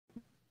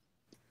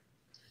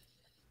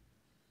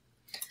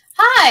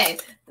Okay.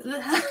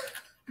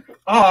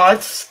 Oh,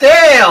 it's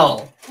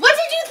stale. What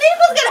did you think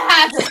was gonna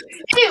happen?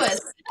 Anyways,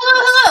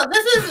 hello.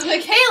 This is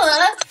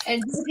Michaela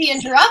and JP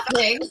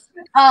interrupting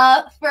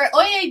for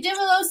Oye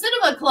Dimelo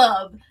Cinema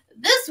Club.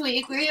 This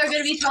week we are going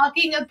to be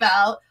talking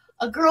about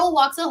a girl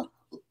walks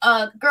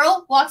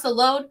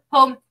alone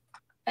home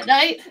at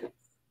night.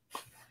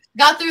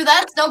 Got through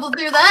that, stumbled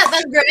through that.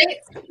 That's great.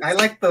 I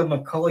like the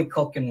Macaulay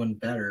Culkin one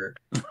better.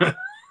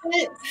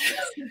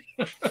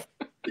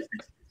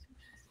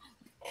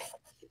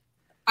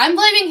 I'm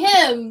blaming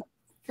him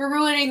for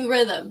ruining the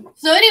rhythm.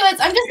 So anyways,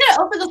 I'm just going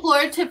to open the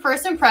floor to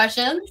first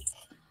impressions.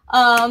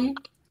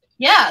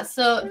 Yeah,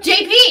 so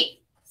JP,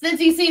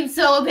 since you seem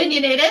so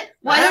opinionated,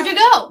 why don't you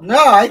go?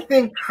 No, I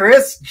think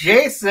Chris,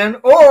 Jason,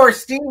 or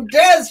Steve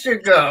Des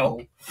should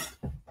go.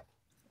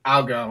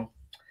 I'll go.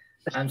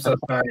 I'm so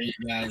sorry,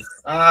 you guys.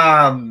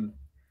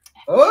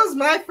 What was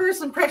my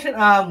first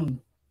impression?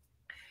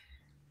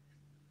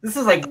 This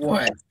is like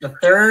what, the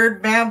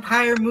third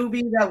vampire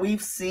movie that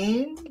we've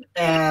seen,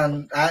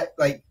 and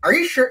are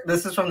you sure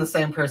this is from the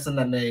same person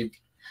that made?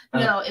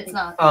 No, it's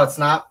not. Oh, it's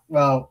not.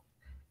 Well,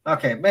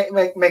 okay,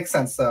 makes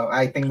sense. So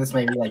I think this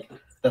may be like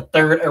the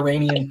third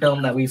Iranian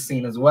film that we've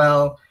seen as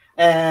well,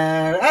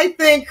 and I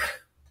think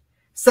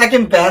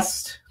second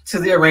best to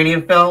the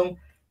Iranian film,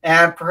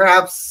 and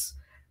perhaps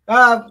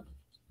I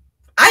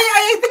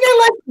think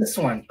I like this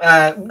one.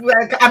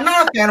 I'm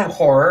not a fan of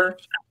horror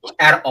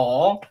at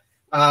all.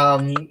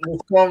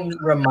 This one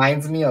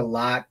reminds me a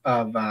lot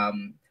of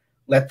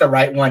Let the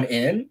Right One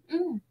In,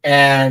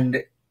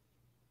 and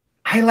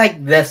I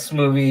like this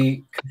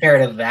movie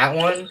compared to that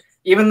one.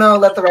 Even though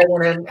Let the Right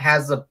One In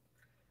has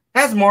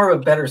more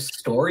of a better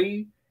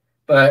story,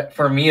 but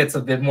for me it's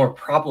a bit more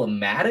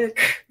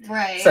problematic.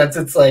 Right. Since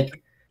it's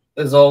like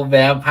this old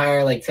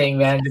vampire like taking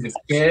advantage of a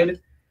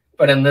kid,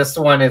 but in this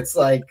one it's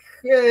like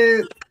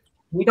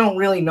we don't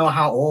really know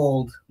how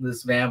old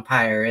this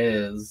vampire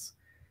is.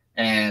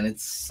 And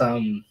it's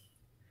some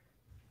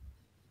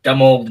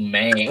dumb old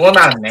man. Well,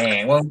 not a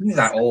man. Well, he's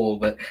not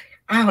old, but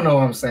I don't know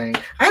what I'm saying.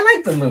 I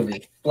like the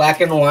movie.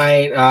 Black and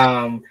white.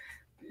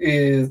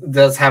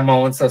 Does have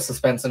moments of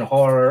suspense and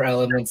horror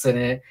elements in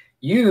it.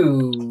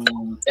 You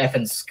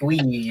effing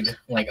squeed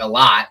like a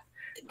lot.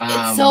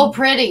 It's so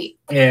pretty.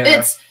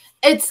 Yeah.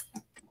 It's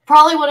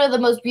probably one of the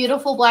most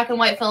beautiful black and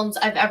white films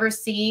I've ever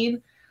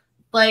seen.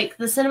 Like,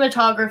 the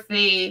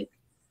cinematography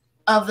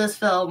of this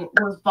film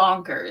was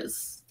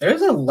bonkers.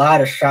 There's a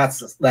lot of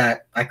shots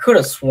that I could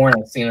have sworn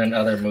I've seen in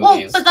other movies.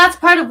 Well, but that's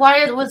part of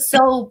why it was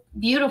so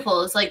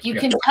beautiful. It's like you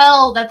can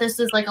tell that this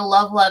is like a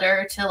love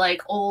letter to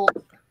like old,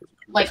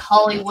 like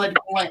Hollywood,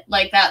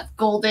 like that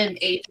golden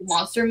age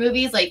monster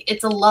movies. Like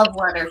it's a love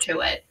letter to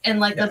it in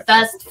like the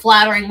best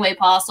flattering way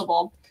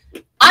possible.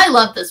 I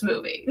love this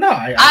movie. No,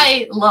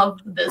 I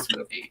love this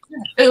movie.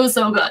 It was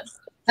so good.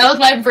 That was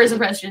my first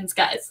impressions,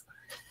 guys.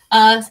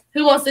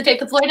 Who wants to take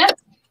the floor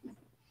next?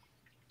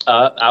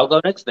 I'll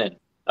go next then.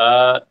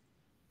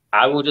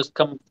 I will just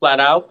come flat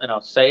out and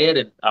I'll say it,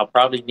 and I'll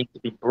probably need to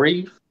be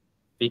brief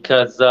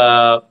because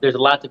there's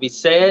a lot to be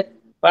said,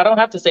 but I don't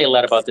have to say a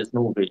lot about this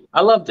movie.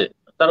 I loved it.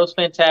 I thought it was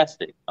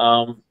fantastic.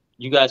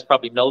 You guys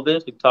probably know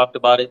this. We've talked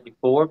about it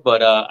before,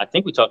 but I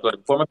think we talked about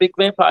it before. I'm a big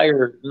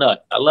vampire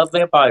nut. I love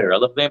vampire. I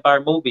love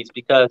vampire movies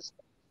because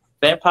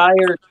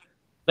vampires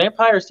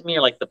to me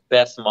are like the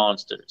best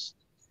monsters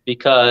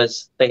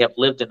because they have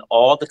lived in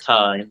all the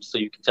time, so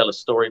you can tell a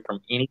story from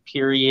any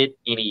period,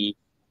 any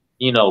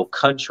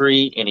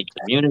country, any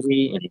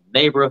community, any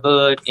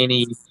neighborhood,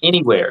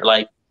 anywhere.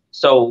 Like,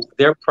 so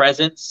their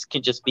presence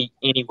can just be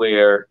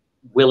anywhere,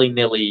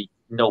 willy-nilly,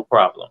 no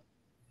problem.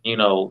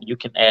 You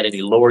can add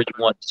any lore you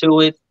want to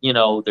it.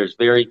 There's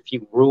very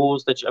few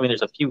rules there's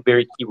a few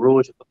very key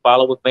rules you have to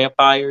follow with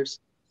vampires,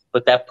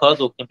 but that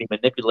puzzle can be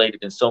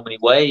manipulated in so many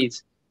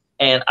ways.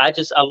 And I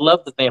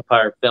love the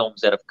vampire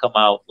films that have come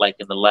out like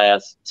in the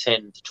last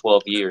 10 to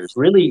 12 years.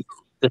 Really,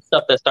 the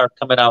stuff that started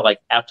coming out like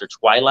after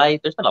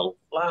Twilight, there's been a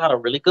lot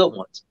of really good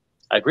ones.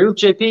 I agree with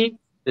JP.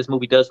 This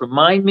movie does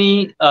remind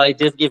me. It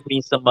did give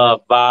me some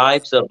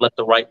vibes of Let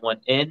the Right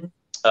One In.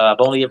 I've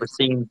only ever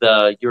seen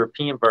the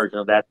European version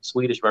of that,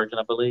 Swedish version,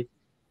 I believe.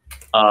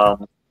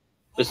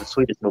 It's a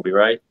Swedish movie,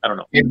 right? I don't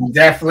know. It's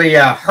definitely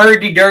a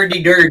hurdy-dirty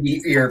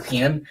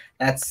European.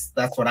 That's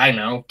what I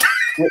know.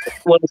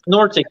 Well, it's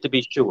Nordic to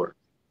be sure.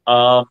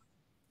 I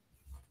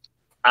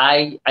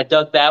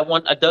dug that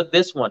one. I dug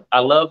this one. I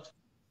love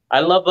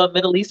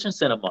Middle Eastern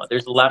cinema.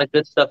 There's a lot of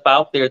good stuff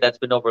out there that's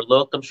been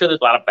overlooked. I'm sure there's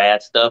a lot of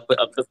bad stuff, but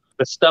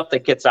the stuff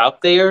that gets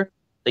out there,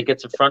 that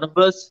gets in front of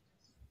us,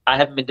 I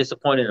haven't been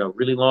disappointed in a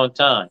really long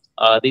time.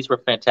 These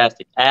were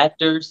fantastic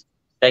actors.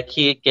 That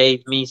kid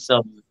gave me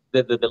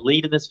the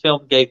lead in this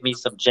film gave me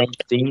some James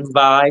Dean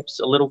vibes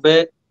a little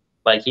bit.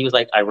 Like he was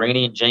like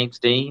Iranian James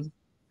Dean.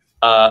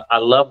 I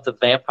love the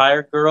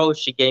vampire girl.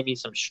 She gave me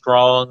some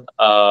strong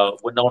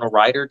Winona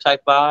Ryder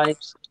type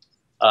vibes.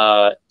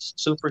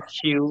 Super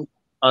cute,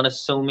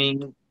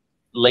 unassuming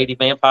lady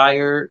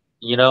vampire,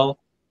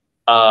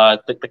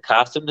 The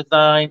costume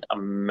design,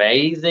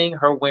 amazing.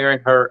 Her wearing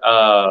her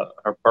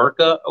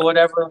burqa or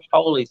whatever.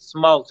 Holy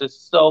smokes, it's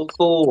so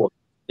cool.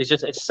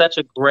 It's such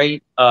a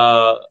great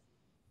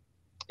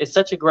it's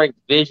such a great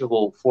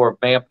visual for a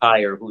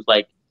vampire who's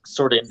like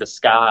sort of in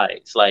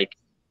disguise. Like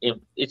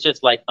it's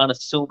just like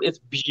unassuming. It's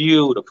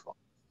beautiful.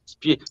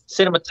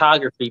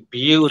 Cinematography,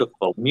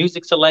 beautiful.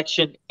 Music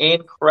selection,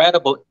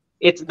 incredible.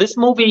 It's this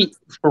movie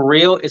for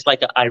real is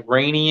like an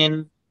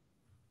Iranian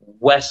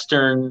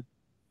Western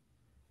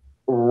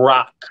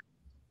rock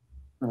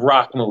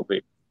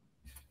movie.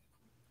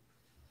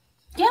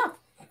 Yeah,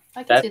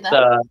 I can see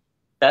that.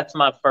 That's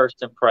my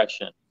first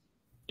impression.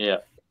 Yeah.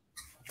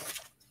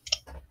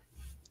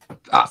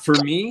 For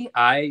me,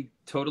 I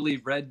totally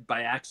read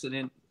by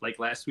accident, like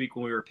last week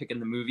when we were picking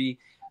the movie.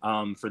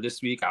 For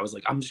this week, I was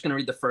like, I'm just gonna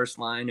read the first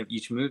line of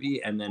each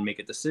movie and then make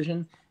a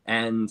decision.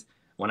 And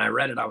when I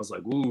read it, I was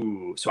like,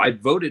 ooh. So I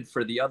voted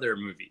for the other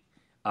movie.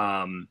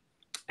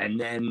 And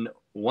then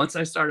once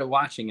I started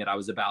watching it, I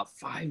was about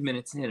 5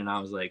 minutes in, and I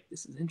was like,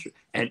 this is interesting.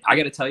 And I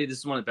got to tell you, this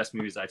is one of the best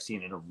movies I've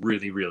seen in a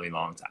really, really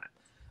long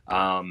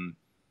time.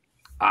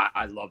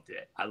 I loved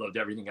it. I loved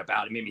everything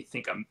about it. It made me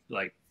think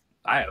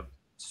I have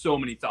so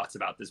many thoughts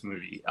about this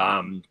movie.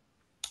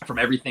 From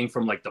everything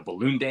from like the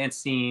balloon dance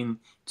scene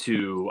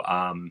to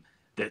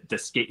the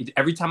skate.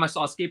 Every time I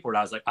saw a skateboard,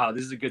 I was like, oh,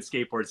 this is a good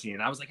skateboard scene.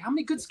 And I was like, how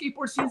many good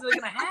skateboard scenes are they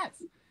going to have?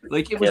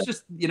 Like, it was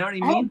just, you know what I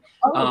mean?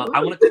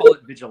 I want to call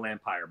it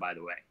Vigilempire, by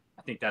the way.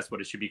 I think that's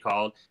what it should be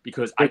called,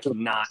 because I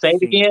cannot say it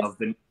think again. of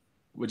the.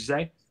 What'd you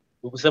say?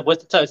 What's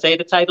the title? Say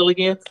the title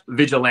again.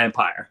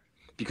 Vigilempire.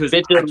 Because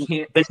I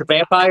can't.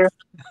 Vampire?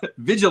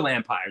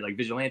 Vigilempire, like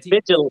vigilante.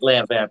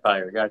 Vigilant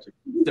vampire. Gotcha.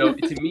 So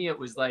to me, it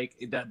was like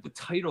that. The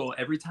title.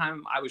 Every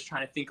time I was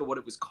trying to think of what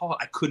it was called,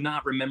 I could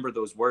not remember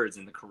those words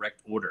in the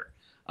correct order.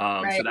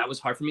 Right. So that was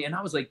hard for me. And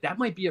I was like, that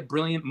might be a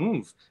brilliant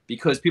move,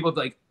 because people are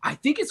like, I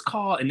think it's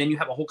called, and then you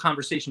have a whole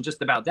conversation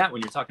just about that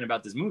when you're talking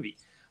about this movie.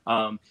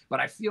 But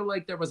I feel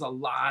like there was a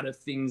lot of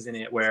things in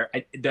it where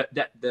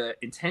the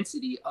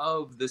intensity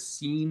of the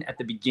scene at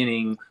the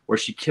beginning where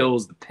she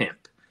kills the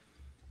pimp,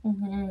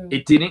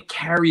 it didn't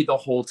carry the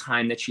whole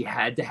time that she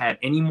had to have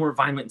any more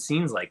violent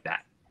scenes like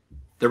that.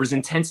 There was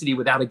intensity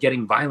without it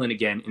getting violent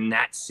again in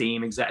that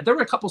same exact. There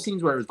were a couple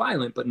scenes where it was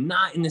violent, but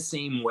not in the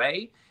same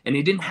way. And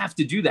they didn't have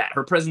to do that.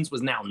 Her presence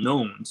was now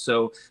known.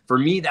 So for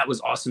me, that was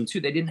awesome too.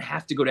 They didn't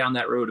have to go down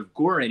that road of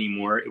gore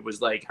anymore. It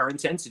was like her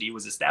intensity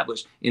was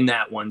established in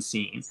that one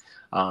scene.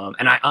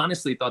 And I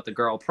honestly thought the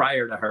girl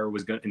prior to her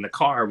in the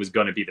car was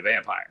going to be the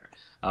vampire.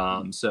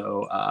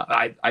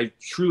 I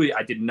truly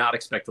did not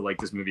expect to like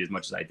this movie as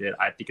much as I did.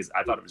 I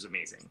thought it was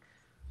amazing.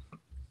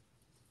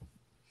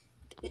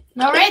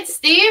 All right,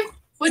 Steve,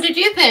 what did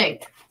you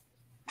think?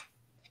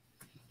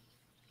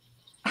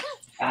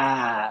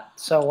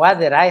 So what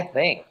did I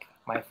think?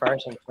 My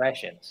first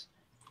impressions.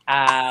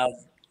 I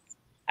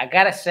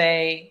gotta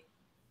say,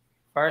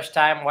 first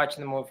time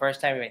watching the movie,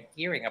 first time even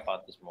hearing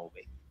about this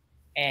movie.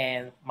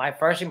 And my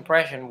first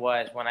impression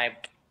was when I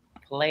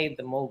played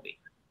the movie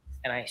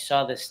and I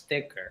saw the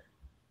sticker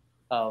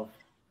of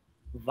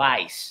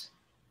Vice.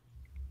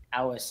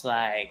 I was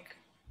like,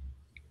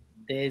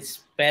 this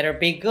better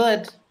be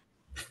good.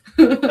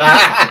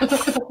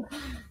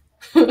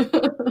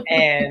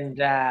 And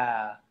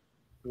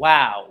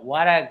wow,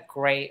 what a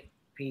great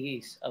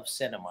piece of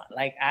cinema.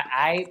 Like,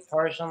 I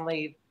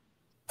personally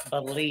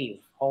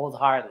believe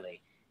wholeheartedly,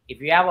 if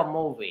you have a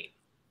movie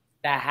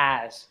that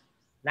has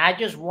not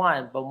just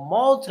one, but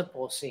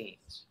multiple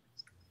scenes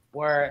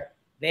where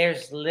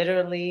there's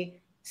literally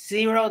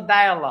zero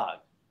dialogue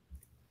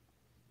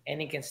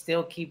and it can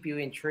still keep you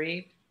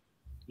intrigued,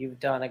 you've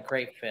done a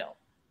great film.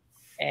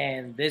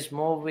 And this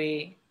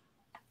movie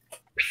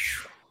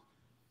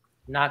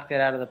knocked it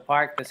out of the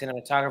park. The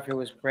cinematography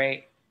was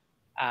great.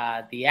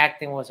 The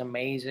acting was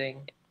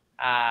amazing.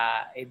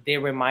 It did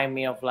remind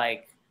me of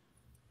like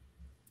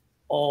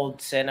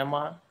old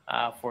cinema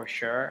for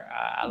sure.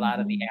 A lot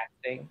of the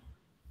acting.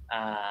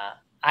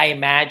 I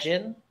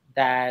imagine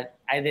that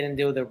I didn't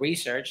do the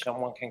research.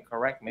 Someone can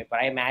correct me,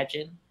 but I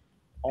imagine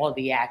all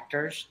the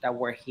actors that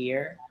were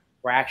here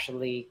were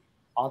actually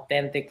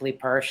authentically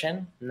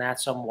Persian,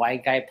 not some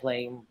white guy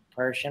playing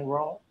Persian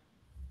role.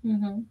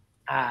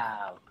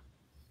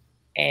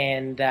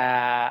 And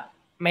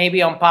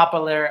maybe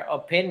unpopular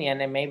opinion,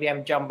 and maybe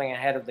I'm jumping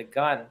ahead of the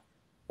gun,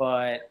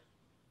 but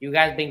you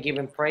guys been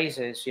giving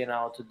praises,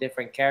 to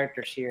different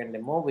characters here in the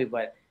movie,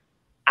 but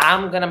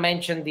I'm going to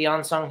mention the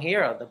unsung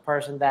hero, the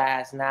person that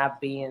has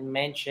not been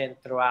mentioned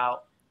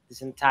throughout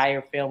this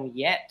entire film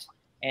yet.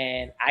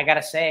 And I got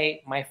to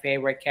say, my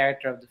favorite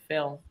character of the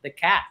film, the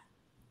cat.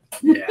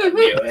 Yeah, I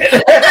knew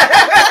it.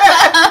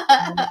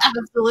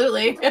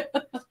 Absolutely.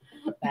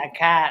 That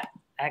cat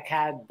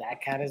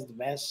is the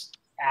best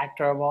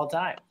actor of all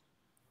time.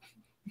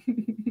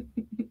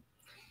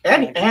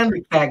 And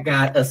the cat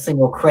got a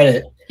single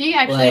credit. He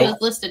actually was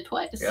listed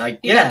twice.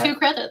 He got 2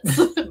 credits.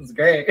 It's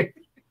great.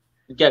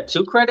 You got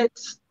 2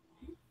 credits?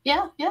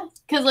 Yeah.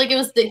 Because it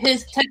was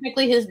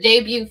technically his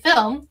debut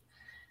film,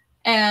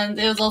 and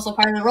it was also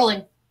part of the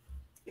rolling.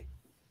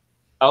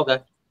 Okay.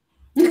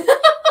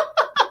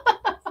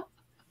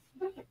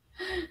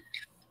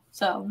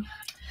 So,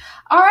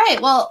 all right.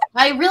 Well,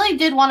 I really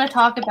did want to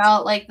talk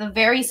about like the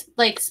very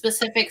like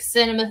specific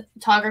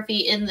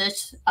cinematography in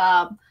this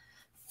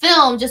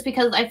film, just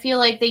because I feel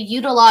like they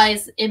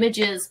utilize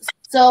images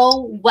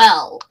so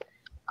well.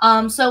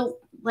 So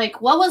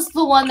like, what was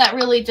the one that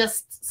really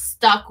just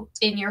stuck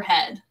in your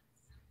head?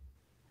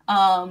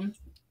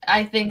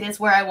 I think is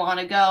where I want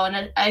to go,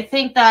 and I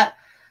think that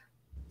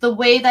the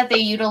way that they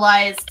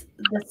utilized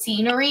the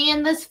scenery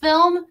in this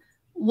film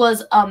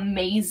was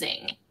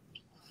amazing.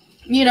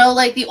 You know,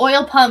 like the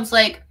oil pumps,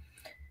 like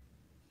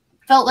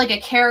felt like a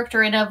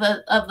character in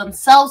of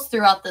themselves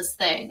throughout this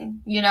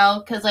thing. You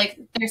know, because like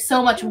there's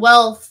so much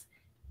wealth,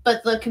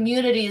 but the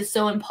community is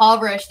so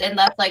impoverished, and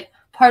that's like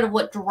part of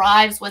what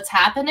drives what's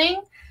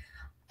happening.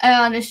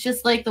 And it's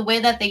just like the way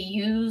that they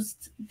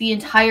used the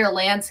entire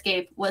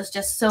landscape was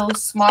just so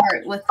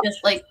smart with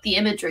just like the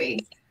imagery.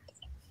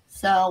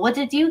 So what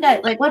did you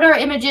guys like? What are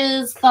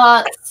images,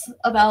 thoughts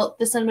about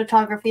the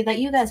cinematography that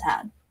you guys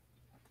had?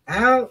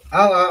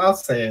 I'll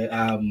say,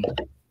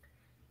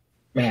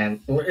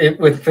 man,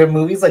 with for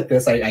movies like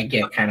this, I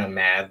get kind of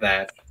mad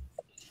that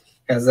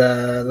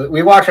because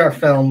we watch our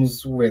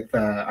films with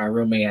our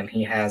roommate, and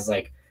he has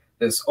like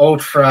this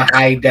ultra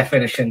high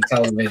definition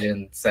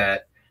television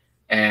set,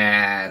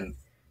 and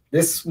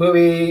this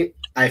movie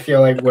I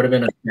feel like would have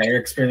been a better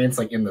experience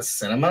like in the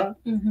cinema,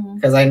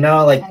 because I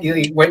know like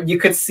when you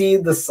could see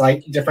the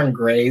slight different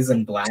grays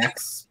and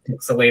blacks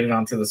pixelated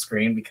onto the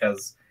screen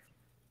because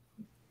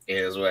it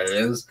is what it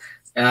is.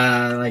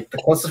 Like the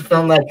closest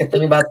film that I can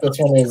think about this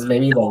one is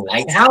maybe The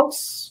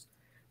Lighthouse,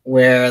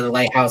 where the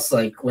lighthouse,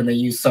 like when they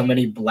use so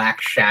many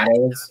black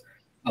shadows,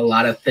 a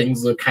lot of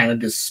things look kind of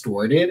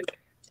distorted.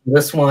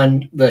 This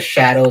one, the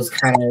shadows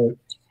kind of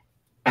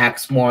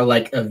acts more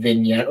like a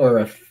vignette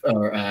or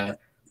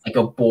like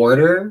a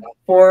border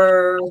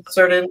for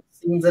certain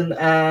scenes and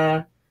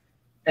items.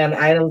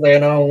 I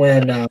know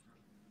when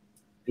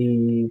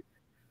the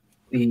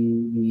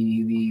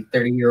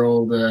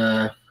 30-year-old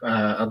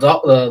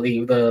adult,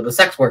 the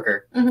sex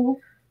worker,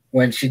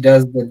 when she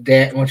does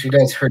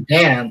her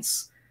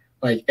dance,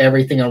 like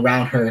everything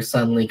around her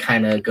suddenly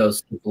kind of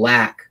goes to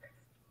black,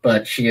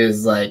 but she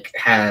is like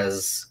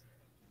has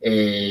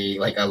a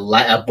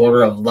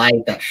border of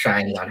light that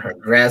shines on her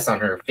dress, on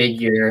her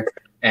figure,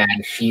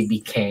 and she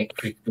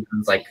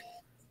becomes like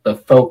the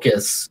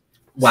focus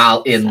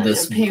while in such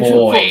this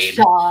void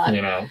shot.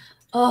 You know.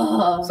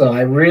 So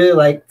I really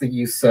like the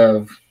use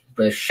of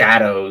the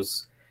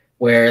shadows,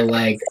 where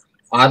like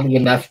oddly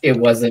enough it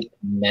wasn't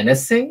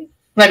menacing.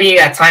 I mean,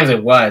 at times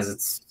it was.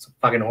 It's a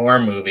fucking horror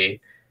movie,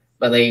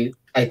 but I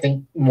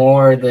think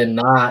more than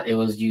not it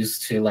was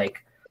used to like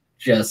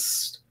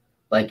just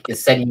like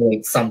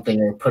accentuate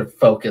something or put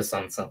focus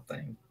on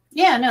something.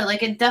 Yeah, no,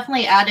 like it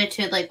definitely added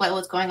to like what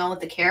was going on with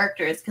the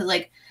characters, because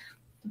like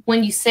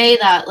when you say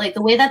that, like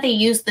the way that they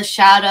use the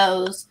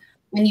shadows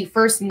when you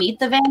first meet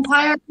the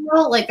vampire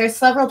girl, like there's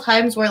several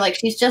times where like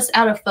she's just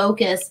out of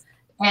focus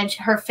and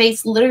her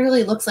face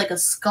literally looks like a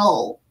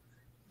skull.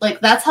 Like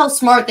that's how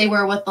smart they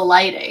were with the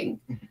lighting.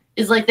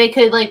 Is like they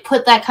could like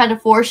put that kind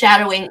of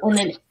foreshadowing in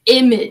an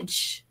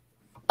image.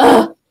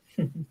 Ugh.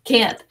 I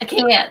can't.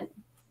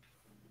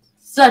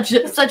 Such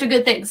a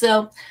good thing.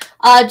 So,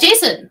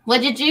 Jason, what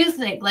did you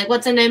think? Like,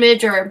 what's an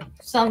image or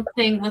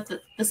something with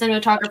the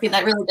cinematography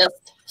that really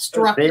just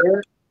struck you?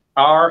 There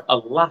are a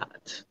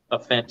lot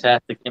of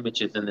fantastic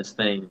images in this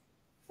thing.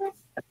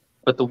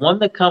 But the one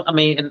that comes, I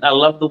mean, and I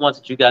love the ones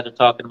that you guys are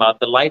talking about.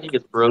 The lighting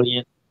is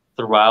brilliant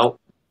throughout.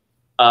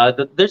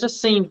 There's a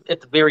scene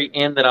at the very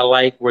end that I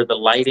like where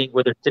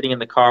they're sitting in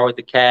the car with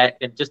the cat,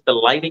 and just the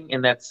lighting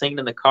in that scene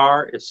in the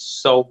car is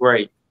so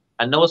great.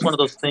 I know it's one of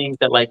those things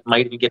that like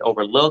might even get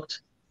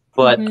overlooked,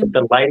 but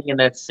the lighting in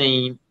that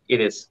scene, it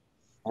is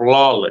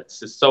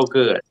flawless. It's so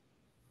good.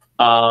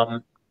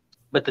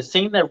 But the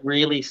scene that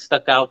really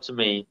stuck out to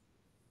me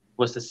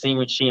was the scene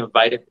when she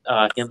invited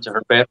him to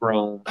her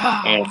bedroom,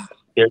 and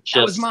they're just.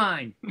 That was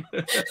mine.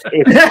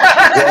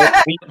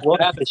 We'll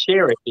have to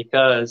share it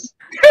because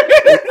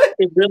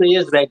it really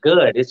is that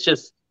good. It's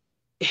just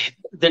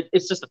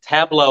a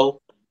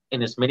tableau,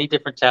 and there's many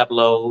different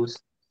tableaus,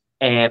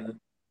 and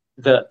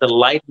the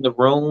light in the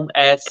room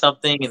adds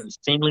something, and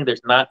seemingly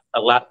there's not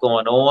a lot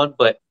going on,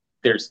 but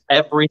there's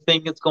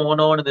everything that's going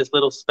on in this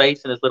little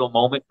space and this little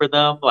moment for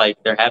them. Like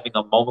they're having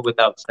a moment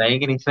without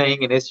saying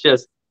anything, and it's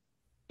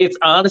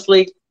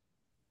honestly,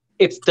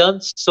 it's done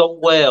so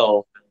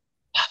well.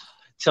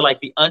 To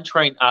like the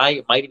untrained eye,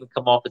 it might even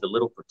come off as a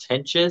little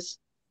pretentious,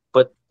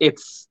 but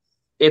it's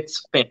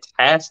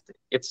fantastic.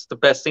 It's the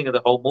best scene of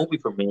the whole movie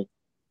for me,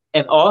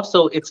 and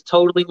also it's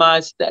totally my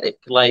aesthetic.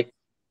 Like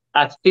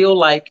I feel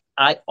like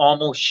I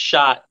almost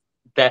shot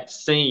that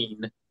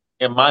scene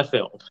in my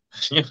film.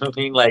 You know what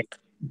I mean? Like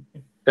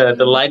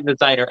the lighting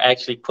designer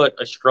actually put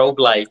a strobe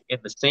light in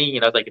the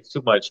scene. I was like, it's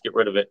too much. Get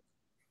rid of it.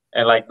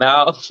 And like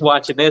now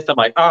watching this, I'm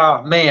like,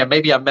 oh man,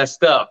 maybe I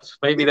messed up.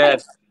 Maybe I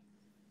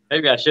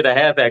should have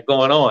had that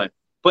going on.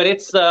 But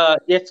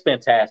it's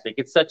fantastic.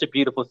 It's such a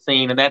beautiful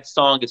scene, and that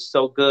song is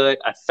so good.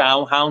 I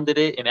sound hounded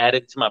it and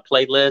added it to my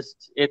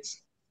playlist.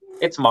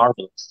 It's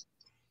marvelous.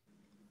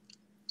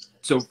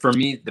 So for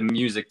me, the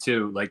music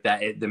too, like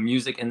that, the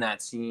music in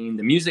that scene,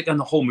 the music in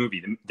the whole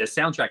movie, the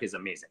soundtrack is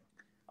amazing.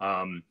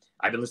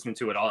 I've been listening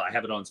to it all. I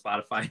have it on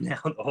Spotify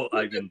now.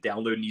 I've been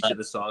downloading each of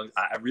the songs.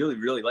 I really,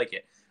 really like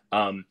it.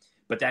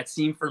 But that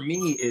scene for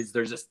me is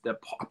there's just a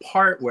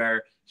part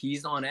where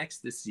he's on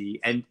ecstasy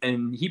and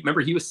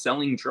he was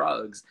selling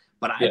drugs.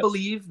 But I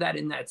believe that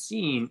in that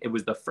scene, it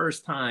was the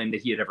first time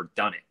that he had ever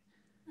done it.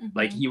 Mm-hmm.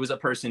 Like he was a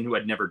person who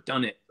had never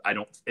done it.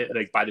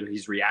 By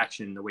his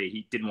reaction, the way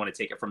he didn't want to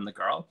take it from the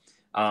girl.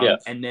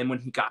 And then when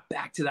he got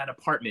back to that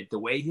apartment, the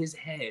way his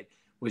head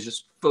was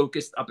just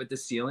focused up at the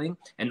ceiling.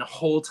 And the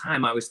whole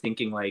time I was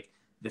thinking, like,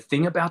 the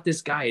thing about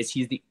this guy is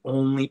he's the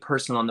only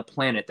person on the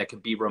planet that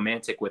could be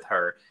romantic with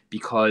her,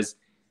 because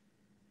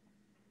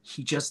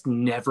he just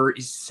never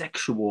is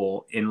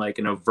sexual in like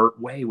an overt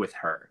way with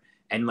her.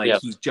 And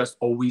like, he's just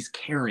always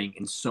caring.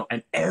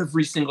 And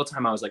every single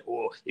time I was like,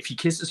 oh, if he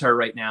kisses her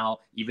right now,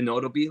 even though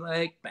it'll be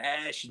like,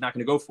 she's not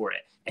going to go for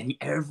it. And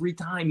every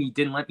time he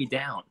didn't let me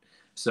down.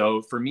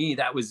 So for me,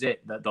 that was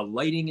it. The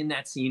lighting in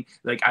that scene,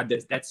 like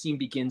that scene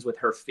begins with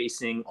her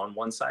facing on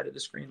one side of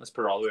the screen. Let's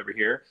put her all the way over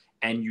here.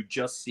 And you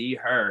just see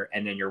her,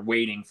 and then you're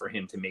waiting for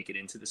him to make it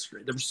into the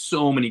screen. There were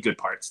so many good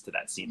parts to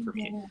that scene for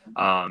me.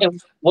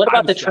 What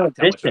about the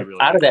transition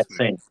out of that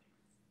scene?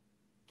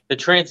 The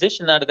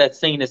transition out of that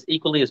scene is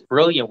equally as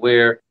brilliant,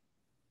 where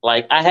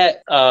like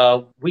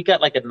we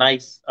got like a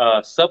nice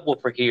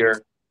subwoofer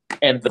here,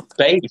 and the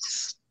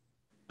bass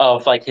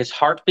of like his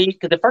heartbeat,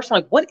 because at first I'm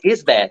like, what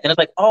is that? And it's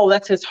like, oh,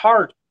 that's his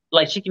heart.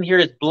 Like she can hear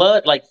his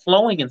blood like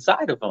flowing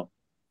inside of him.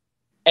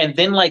 And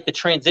then like the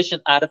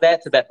transition out of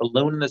that to that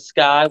balloon in the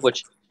sky,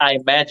 which I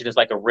imagine is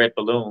like a red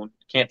balloon.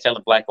 Can't tell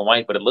in black and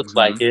white, but it looks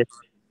like it.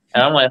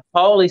 And I'm like,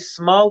 holy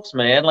smokes,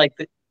 man. Like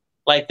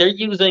they're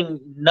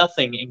using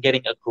nothing and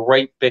getting a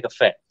great big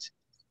effect.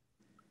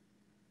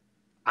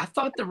 I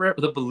thought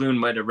the balloon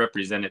might have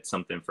represented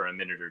something for a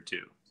minute or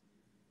two.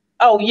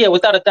 Oh yeah,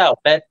 without a doubt.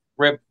 That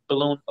red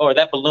balloon, or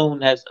that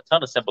balloon, has a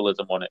ton of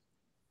symbolism on it.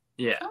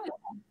 Yeah.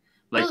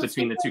 Like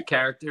between the two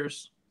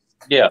characters.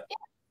 Yeah.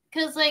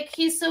 Because like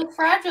he's so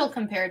fragile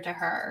compared to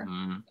her.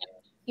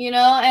 You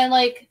know, and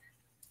like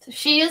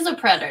she is a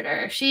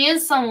predator. She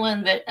is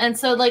someone that, and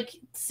so like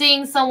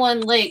seeing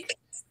someone like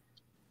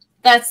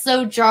that's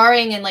so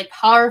jarring and like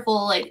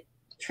powerful, like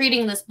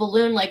treating this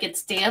balloon like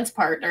its dance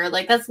partner,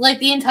 like that's like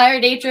the entire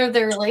nature of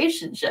their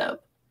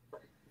relationship.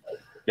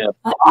 Yeah.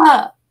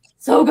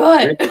 So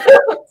good.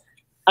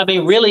 I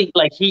mean, really,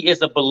 like he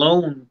is a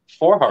balloon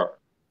for her.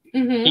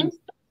 He's,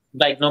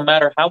 like, no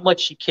matter how much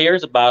she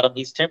cares about him,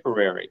 he's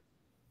temporary.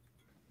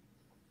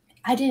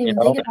 I didn't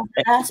even think about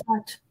that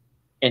aspect.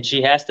 And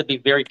she has to be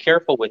very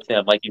careful with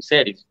him. Like you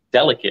said, he's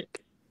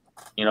delicate,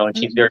 you know, and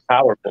she's very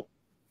powerful.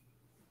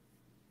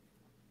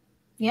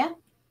 Yeah.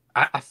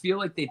 I feel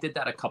like they did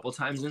that a couple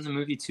times in the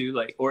movie too.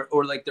 Like, or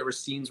like there were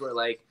scenes where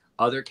like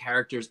other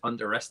characters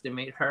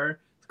underestimate her.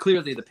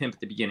 Clearly the pimp at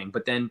the beginning,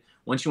 but then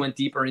once you went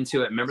deeper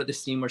into it, remember the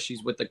scene where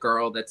she's with the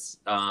girl that's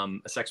a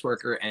sex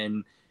worker,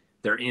 and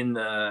they're in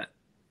the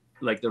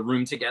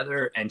room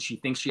together, and she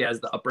thinks she has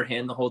the upper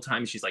hand the whole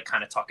time. She's like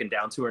kind of talking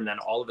down to her, and then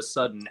all of a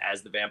sudden,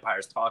 as the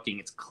vampire's talking,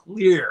 it's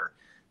clear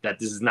that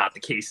this is not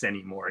the case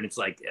anymore, and it's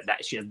like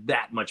that she has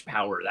that much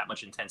power, that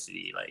much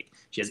intensity, like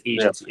she has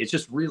agency. It's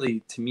just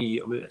really, to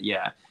me,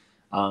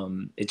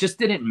 it just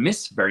didn't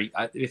miss very.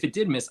 If it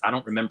did miss, I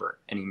don't remember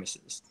any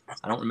misses.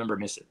 I don't remember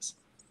misses.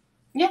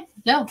 Yeah,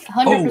 no,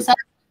 100%.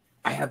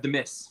 I have the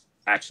miss.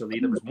 Actually,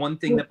 there was one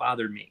thing that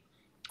bothered me.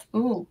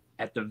 Ooh.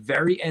 At the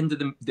very end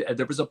of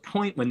there was a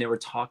point when they were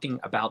talking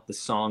about the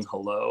song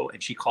 "Hello,"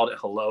 and she called it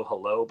 "Hello,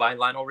 Hello" by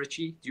Lionel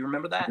Richie. Do you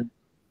remember that?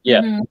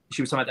 Yeah.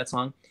 She was talking about that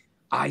song.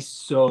 I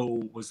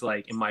was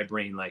like in my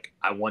brain, like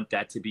I want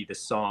that to be the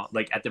song.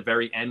 Like at the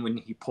very end when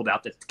he pulled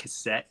out the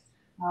cassette,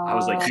 I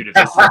was like, dude, if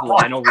this is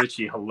Lionel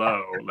Richie,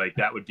 "Hello," like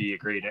that would be a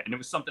great. And it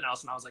was something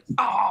else, and I was like,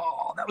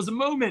 oh, that was a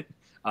moment.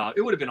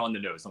 It would have been on the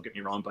nose, don't get me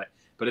wrong, but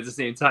at the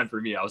same time,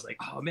 for me, I was like,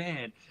 oh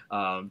man,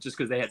 just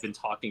because they had been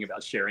talking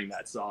about sharing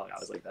that song, I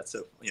was like, that's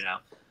so, you know.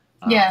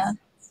 Yeah.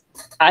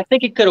 I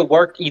think it could have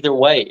worked either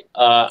way.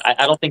 I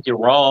don't think you're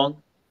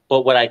wrong,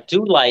 but what I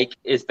do like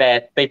is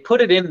that they put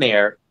it in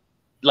there,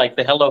 like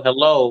the "Hello,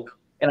 Hello,"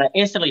 and I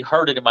instantly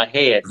heard it in my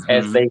head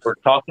as they were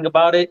talking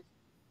about it.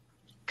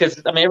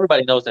 Because, I mean,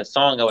 everybody knows that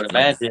song, I would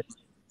imagine.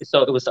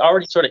 So it was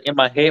already sort of in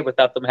my head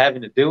without them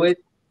having to do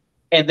it.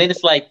 And then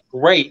it's like,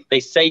 great, they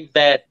saved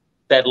that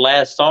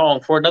last song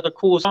for another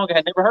cool song I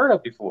had never heard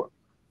of before.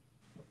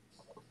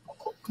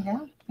 Yeah.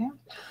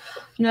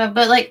 No,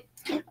 but like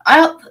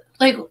I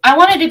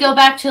wanted to go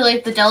back to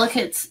like the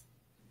delicateness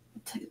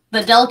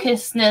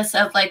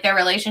of like their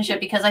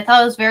relationship, because I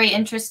thought it was very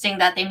interesting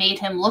that they made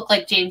him look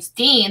like James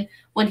Dean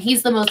when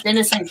he's the most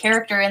innocent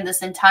character in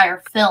this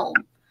entire film.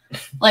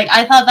 Like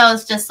I thought that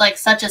was just like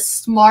such a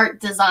smart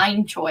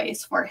design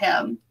choice for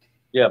him.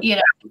 Yeah, you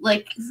know,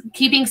 like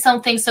keeping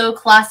something so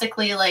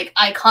classically, like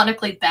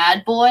iconically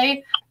bad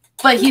boy,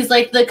 but he's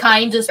like the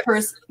kindest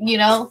person, you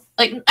know?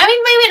 Like, I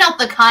mean, maybe not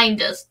the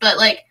kindest, but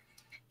like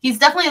he's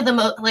definitely the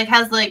most, like,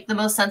 has like the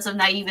most sense of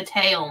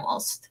naivete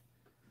almost.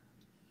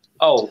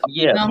 Oh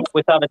yeah,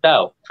 without a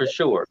doubt, for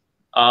sure.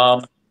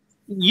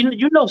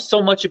 You know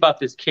so much about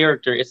this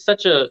character. It's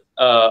such a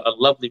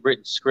lovely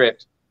written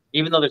script,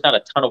 even though there's not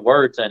a ton of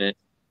words in it.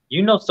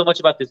 You know so much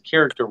about this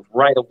character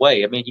right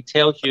away. I mean, he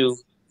tells you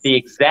the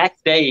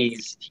exact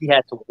days he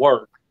had to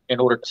work in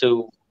order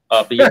to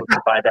be able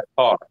to buy that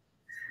car.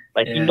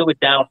 Like, you knew it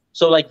down.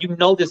 So, like, you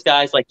know this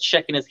guy's, like,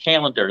 checking his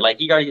calendar. Like,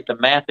 he already get the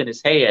math in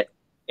his head,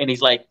 and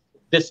he's like,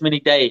 this many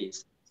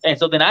days. And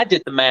so then I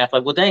did the math.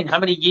 Like, well, dang, how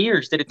many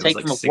years did it take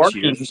like him of 6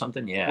 working? years or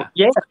something? Yeah.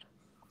 Yeah.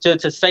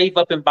 To save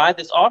up and buy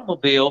this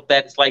automobile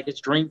that's like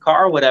his dream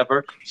car or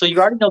whatever. So you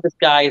already know this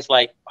guy is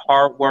like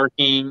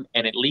hardworking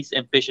and at least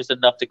ambitious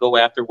enough to go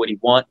after what he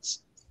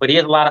wants. But he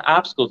has a lot of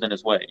obstacles in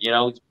his way. You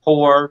know, he's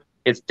poor.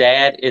 His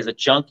dad is a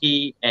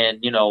junkie, and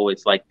you know,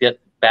 it's like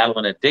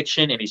battling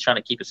addiction, and he's trying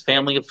to keep his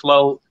family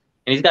afloat.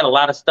 And he's got a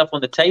lot of stuff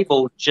on the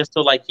table just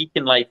so like he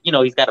can, like, you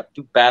know, he's got to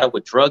do battle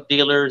with drug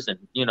dealers and,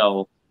 you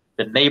know,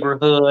 the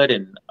neighborhood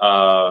and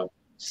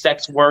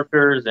sex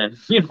workers and,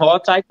 you know, all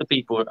types of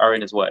people are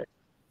in his way.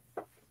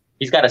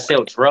 He's got to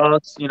sell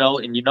drugs, you know,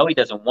 and you know he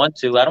doesn't want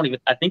to.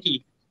 I think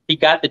he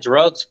got the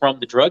drugs from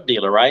the drug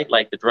dealer, right?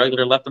 Like the drug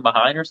dealer left him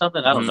behind or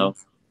something. I don't know.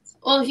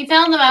 Well, he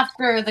found them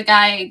after the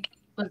guy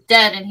was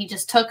dead, and he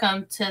just took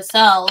them to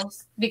sell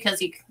because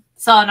he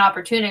saw an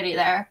opportunity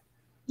there.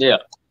 Yeah.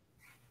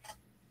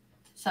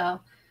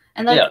 So,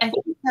 and like, I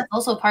think that's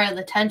also part of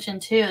the tension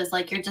too, is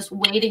like you're just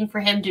waiting for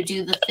him to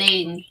do the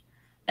thing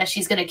that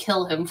she's going to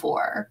kill him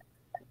for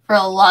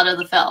a lot of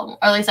the film.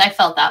 Or at least I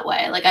felt that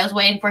way. Like I was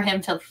waiting for him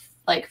to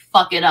like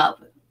fuck it up.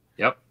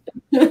 Yep.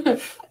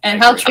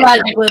 And how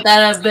tragic would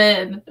that have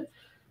been?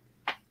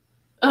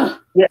 Ugh.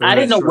 Yeah, I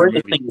didn't know where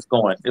this thing was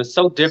going. It was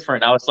so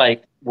different. I was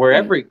like,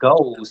 wherever it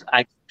goes,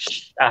 I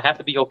have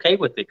to be okay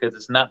with it because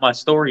it's not my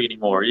story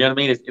anymore. You know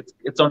what I mean?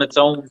 It's on its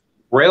own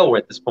rail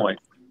at this point.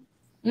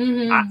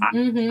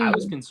 I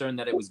was concerned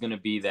that it was going to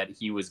be that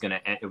it was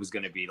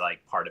going to be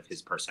like part of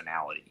his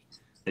personality,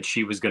 that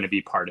she was going to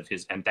be part of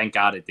his, and thank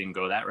God it didn't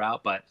go that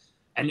route. But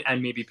and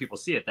maybe people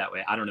see it that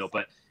way. I don't know,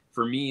 but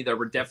for me, there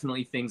were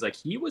definitely things like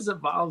he was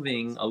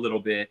evolving a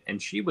little bit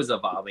and she was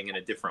evolving in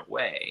a different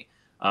way.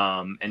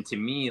 And to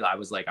me, I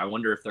was like, I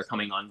wonder if they're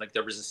coming on. Like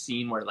there was a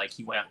scene where like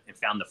he went and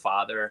found the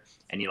father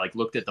and he like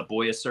looked at the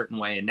boy a certain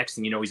way. And next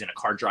thing you know, he's in a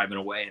car driving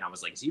away. And I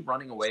was like, is he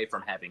running away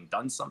from having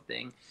done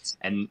something?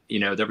 And, you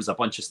know, there was a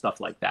bunch of stuff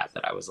like that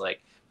I was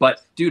like,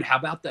 but dude, how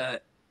about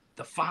the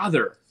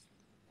father?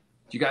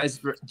 Do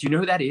you know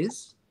who that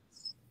is?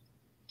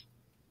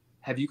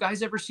 Have you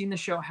guys ever seen the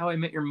show How I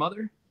Met Your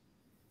Mother?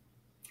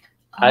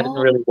 I didn't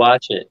really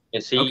watch it.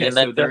 Is he okay? In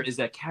that so there is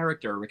a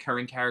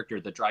recurring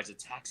character that drives a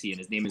taxi, and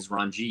his name is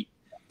Ranjit.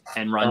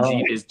 And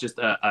Ranjit is just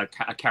a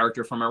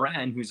character from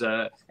Iran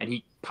and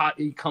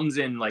he comes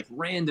in like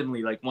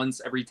randomly, like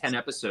once every 10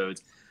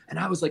 episodes. And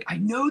I was like, I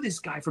know this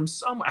guy from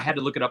somewhere. I had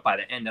to look it up by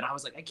the end, and I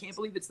was like, I can't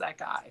believe it's that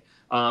guy.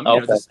 You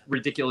know, this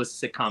ridiculous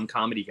sitcom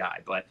comedy guy,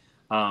 but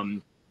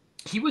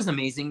he was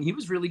amazing. He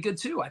was really good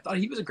too. I thought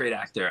he was a great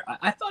actor.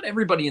 I thought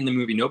everybody in the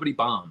movie, nobody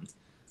bombed.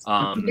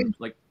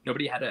 Like they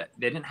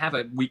didn't have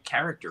a weak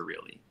character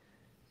really.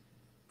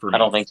 For me. I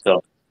don't think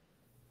so.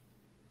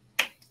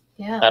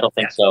 Yeah. I don't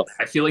think so.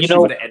 I feel like she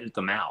would have edited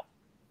them out.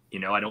 You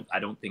know, I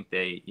don't think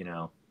they, you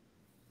know,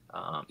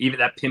 even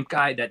that pimp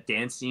guy, that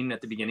dance scene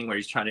at the beginning where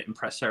he's trying to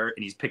impress her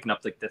and he's picking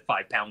up like the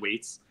 5-pound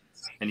weights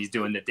and he's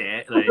doing the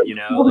dance, like, you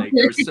know, like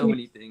there were so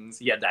many things.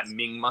 He had that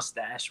Ming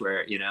mustache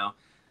where, you know,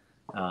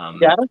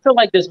 I don't feel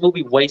like this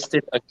movie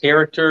wasted a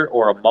character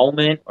or a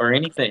moment or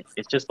anything.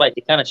 It's just like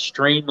it kind of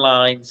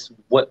streamlines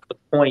what the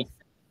point.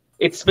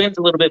 It spends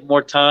a little bit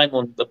more time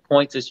on the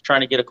points it's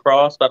trying to get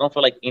across, but I don't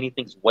feel like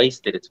anything's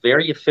wasted. It's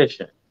very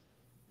efficient.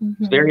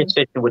 It's very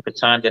efficient with the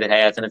time that it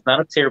has, and it's not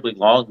a terribly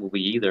long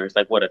movie either. It's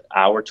like what, an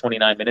hour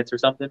 29 minutes or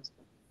something.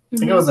 I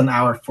think it was an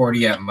hour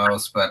 40 at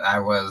most, but I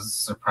was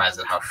surprised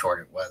at how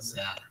short it was.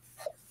 Yeah.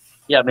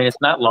 Yeah, I mean,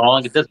 it's not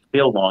long. It doesn't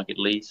feel long, at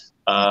least.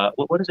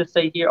 What does it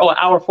say here? Oh, an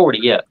hour 40,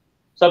 yeah.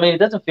 So, I mean,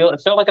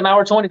 it felt like an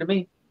hour 20 to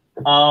me.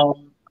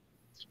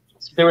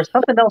 There was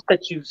something else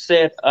that you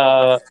said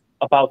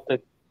about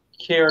the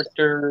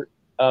character.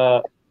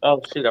 Oh,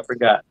 shoot, I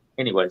forgot.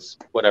 Anyways,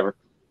 whatever.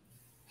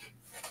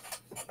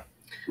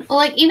 Well,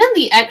 like, even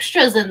the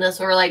extras in this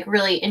were, like,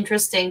 really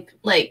interesting,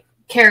 like,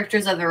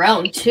 characters of their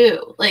own,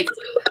 too. Like,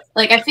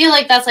 I feel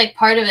like that's, like,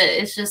 part of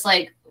it. It's just,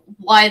 like,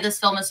 why this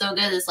film is so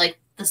good is, like,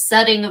 the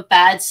setting of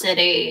Bad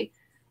City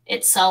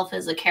itself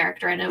is a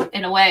character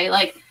in a way.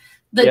 Like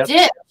the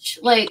ditch,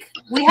 like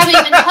we haven't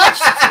even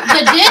touched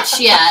the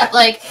ditch yet.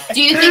 Like,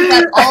 do you think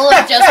that's all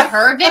of just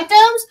her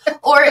victims,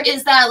 or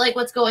is that like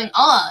what's going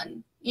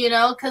on? You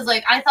know, because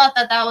like I thought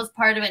that was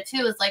part of it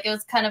too. It's like it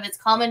was kind of its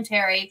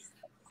commentary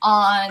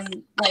on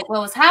like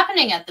what was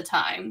happening at the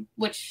time.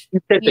 Which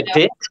the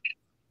ditch,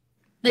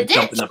 the ditch,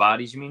 dumping the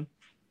bodies. You mean?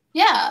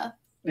 Yeah.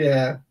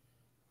 Yeah.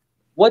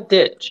 What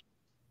ditch?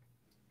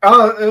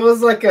 Oh, it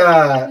was like It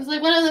was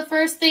like one of the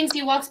first things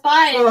he walks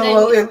by.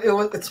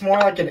 And it's more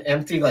like an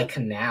empty like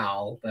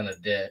canal than a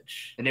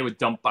ditch. And they would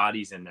dump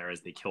bodies in there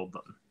as they killed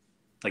them.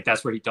 Like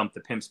that's where he dumped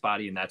the pimp's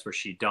body, and that's where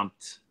she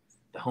dumped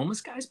the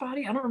homeless guy's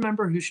body. I don't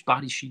remember whose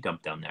body she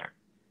dumped down there.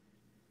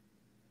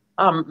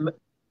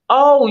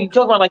 Oh, you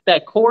talking about like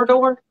that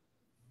corridor?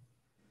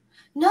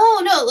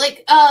 No,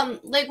 like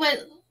when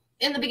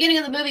in the beginning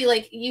of the movie,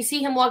 like you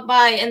see him walk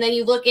by, and then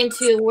you look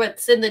into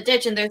what's in the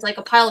ditch, and there's like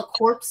a pile of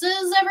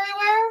corpses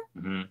everywhere.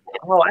 Mm-hmm.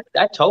 Oh,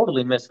 I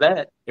totally missed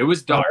that. It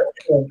was dark,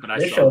 but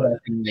I saw that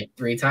thing like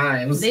 3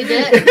 times. They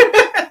did.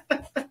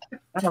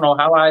 I don't know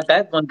how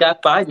that one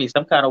got by me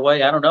some kind of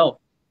way. I don't know.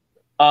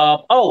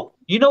 Oh,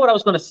 you know what I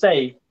was going to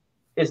say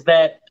is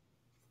that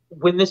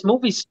when this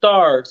movie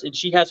starts and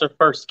she has her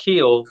first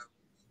kill,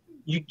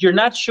 you're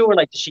not sure,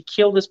 like, did she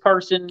kill this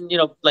person, you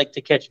know, like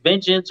to catch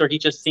vengeance, or he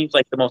just seems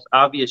like the most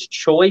obvious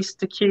choice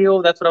to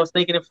kill? That's what I was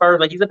thinking at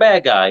first. Like, he's a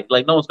bad guy.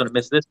 Like, no one's going to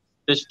miss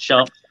this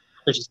chump.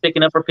 So she's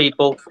sticking up for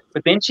people.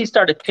 But then she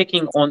started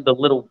picking on the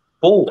little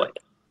boy.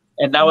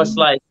 And now it's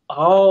like,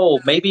 oh,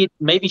 maybe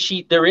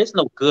there is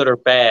no good or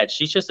bad.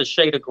 She's just a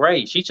shade of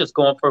gray. She's just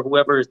going for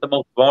whoever is the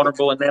most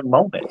vulnerable in that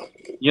moment.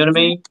 You know what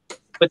I mean?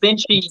 But then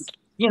she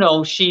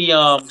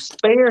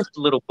spares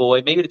the little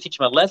boy, maybe to teach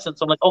him a lesson.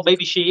 So I'm like, oh,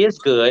 maybe she is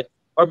good.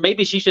 Or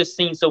maybe she's just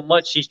seen so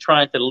much, she's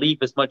trying to leave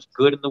as much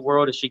good in the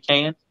world as she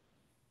can.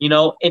 You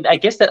know, and I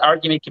guess that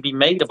argument can be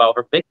made about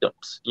her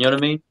victims. You know what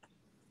I mean?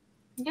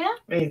 Yeah.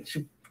 I mean,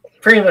 she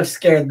pretty much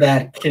scared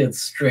that kid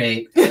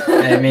straight.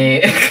 I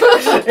mean,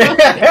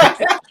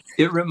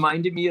 it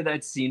reminded me of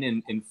that scene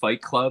in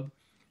Fight Club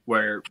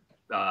where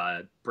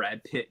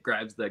Brad Pitt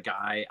grabs the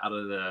guy out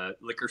of the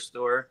liquor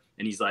store,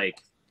 and he's like,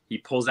 he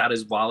pulls out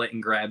his wallet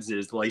and grabs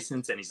his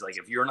license, and he's like,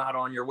 if you're not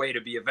on your way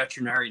to be a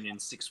veterinarian in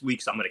 6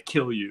 weeks, I'm going to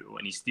kill you.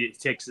 And he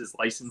takes his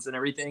license and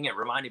everything. It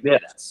reminded me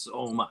of that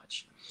so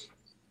much.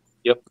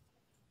 Yep.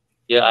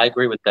 Yeah, I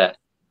agree with that.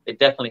 It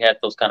definitely had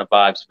those kind of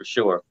vibes for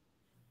sure.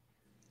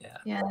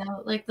 Yeah,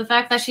 like the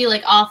fact that she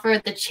like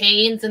offered the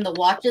chains and the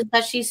watches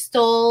that she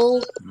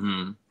stole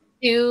to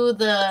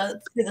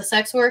the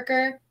sex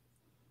worker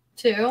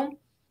too.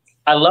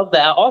 I love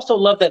that. I also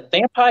love that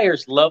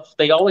vampires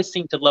they always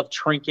seem to love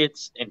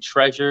trinkets and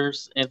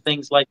treasures and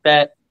things like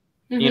that.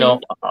 You know,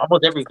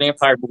 almost every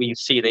vampire movie you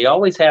see, they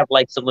always have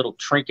like some little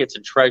trinkets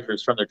and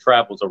treasures from their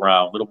travels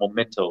around, little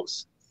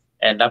mementos.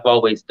 And I've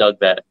always dug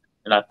that.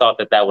 And I thought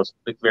that was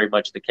very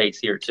much the case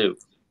here too.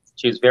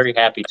 She was very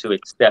happy to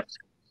accept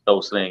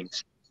those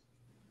things.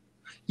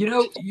 You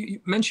know,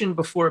 you mentioned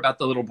before about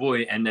the little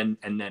boy, and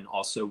then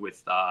also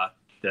with the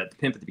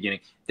pimp at the beginning.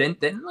 Then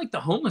like the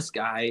homeless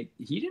guy,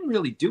 he didn't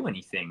really do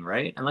anything,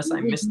 right? Unless I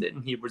missed it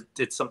and he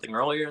did something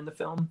earlier in the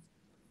film.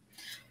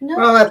 No.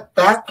 Well, at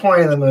that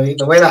point in the movie,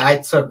 the way that I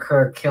took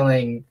her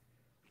killing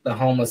the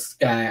homeless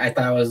guy, I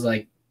thought it was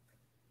like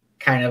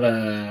kind of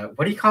a,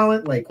 what do you call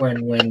it? Like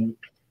when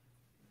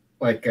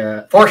like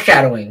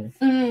foreshadowing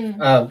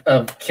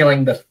of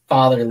killing the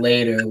father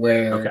later,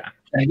 where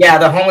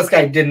the homeless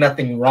guy did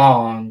nothing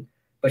wrong,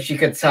 but she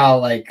could tell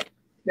like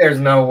there's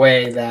no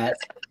way that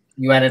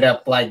you ended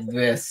up like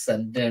this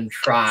and didn't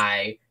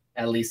try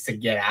at least to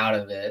get out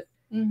of it.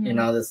 You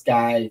know, this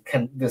guy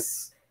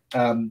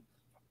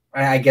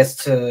I guess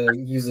to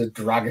use a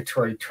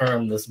derogatory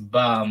term, this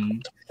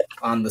bum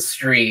on the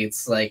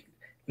streets, like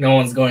no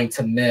one's going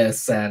to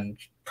miss, and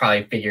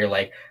probably figure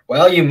like,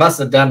 well, you must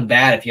have done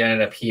bad if you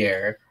ended up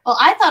here. Well,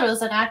 I thought it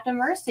was an act of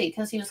mercy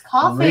because he was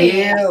coughing.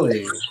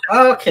 Really?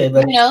 Okay.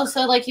 You know,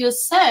 so like he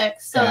was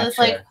sick. So Gotcha. It's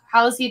like,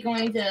 how is he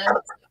going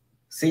to?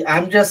 See,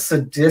 I'm just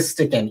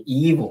sadistic and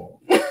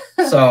evil.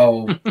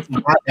 So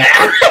my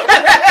bad.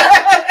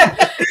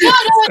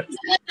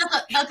 No,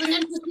 that's an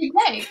interesting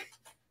take.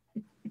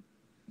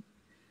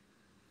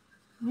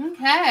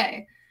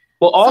 Okay.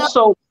 Well,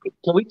 also,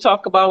 can we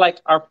talk about like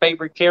our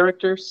favorite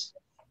characters?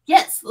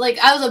 Yes, like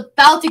I was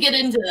about to get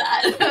into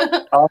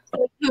that.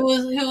 Awesome. Who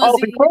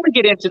was before we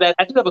get into that,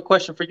 I do have a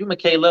question for you,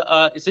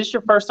 Michaela. Is this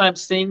your first time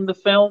seeing the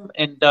film,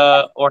 and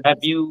or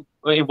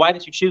why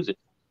did you choose it?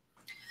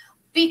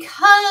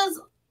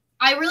 Because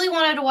I really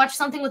wanted to watch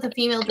something with a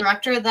female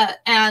director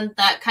that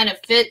kind of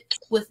fit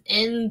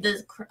within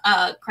the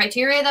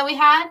criteria that we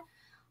had.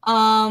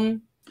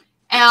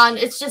 And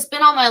it's just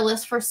been on my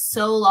list for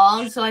so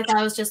long, so I thought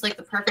it was just like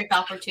the perfect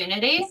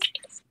opportunity.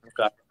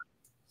 Okay.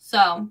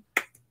 So,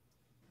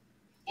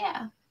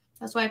 yeah,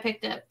 that's why I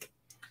picked it.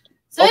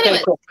 So okay,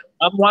 anyway, cool.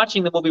 I'm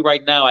watching the movie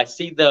right now. I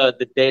see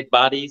the dead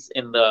bodies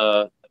in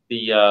the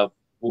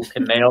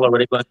canal, or what are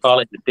they going to call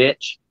it, the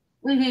ditch.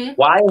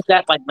 Why is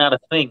that like not a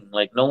thing?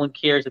 Like no one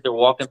cares that they're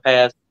walking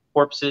past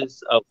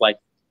corpses of like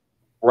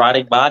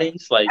rotting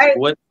bodies. Like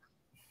what?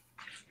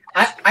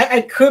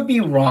 I could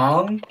be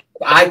wrong.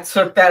 I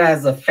took that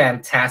as a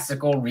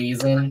fantastical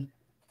reason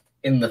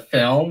in the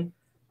film.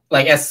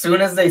 Like as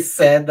soon as they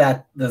said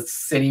that the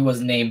city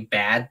was named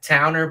Bad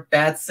Town or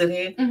Bad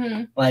City,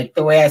 like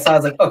the way I saw it, I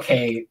was like,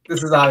 okay,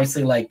 this is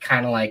obviously like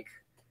kind of like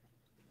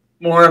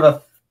more of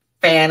a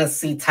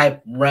fantasy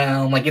type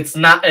realm. Like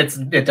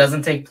it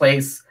doesn't take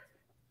place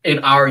in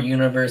our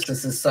universe,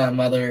 this is some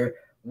other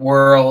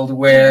world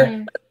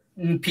where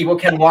people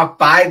can walk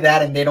by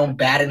that and they don't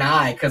bat an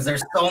eye because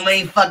there's so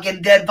many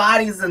fucking dead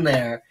bodies in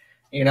there.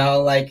 You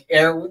know, like,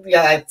 yeah,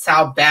 that's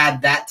how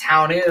bad that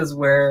town is,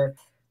 where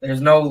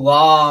there's no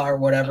law or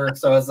whatever.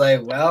 So it's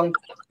like, well,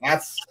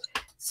 that's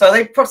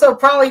so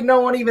probably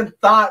no one even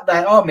thought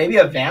that, oh, maybe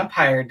a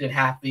vampire did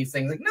half these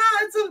things. Like, nah,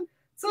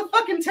 it's a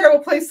fucking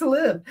terrible place to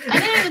live. I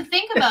didn't even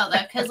think about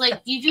that because, like,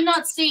 you do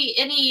not see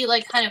any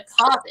like kind of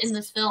cop in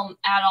this film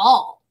at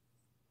all.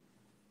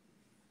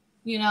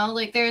 You know,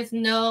 like, there's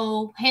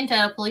no hint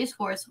at a police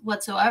force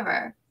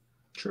whatsoever.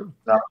 True.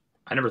 No.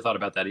 I never thought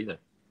about that either.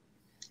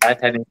 I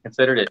hadn't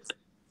considered it.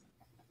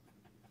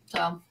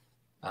 So,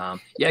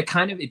 yeah,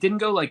 it didn't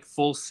go like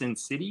full Sin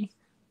City,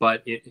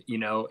 but it, you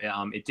know,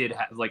 it did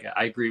have, like,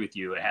 I agree with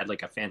you. It had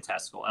like a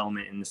fantastical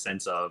element in the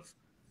sense of,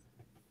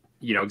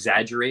 you know,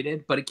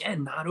 exaggerated, but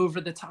again, not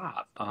over the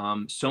top.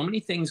 So many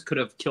things could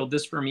have killed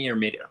this for me or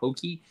made it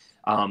hokey.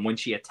 When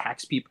she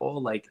attacks people,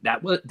 like,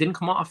 that didn't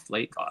come off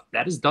like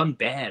that is done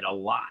bad a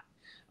lot.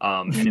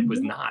 And it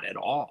was not at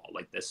all,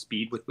 like, the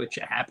speed with which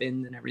it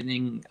happened and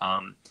everything.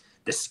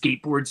 The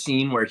skateboard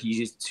scene where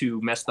he's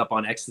too messed up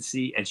on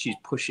ecstasy and she's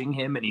pushing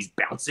him and he's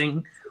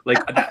bouncing,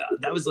 like,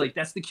 that was like,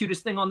 that's the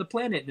cutest thing on the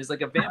planet. And there's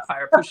like a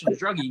vampire pushing a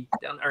druggie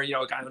down, or, you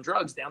know, a guy on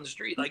drugs down the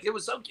street. Like, it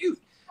was so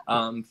cute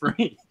for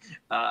me.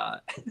 I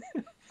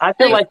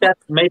feel like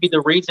that's maybe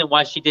the reason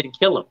why she didn't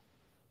kill him.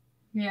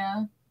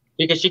 yeah.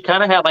 Because she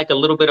kind of had like a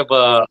little bit of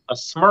a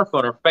smirk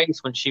on her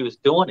face when she was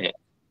doing it.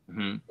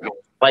 Mm-hmm.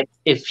 Like,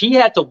 if he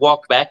had to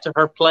walk back to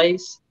her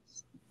place,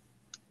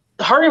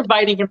 her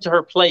inviting him to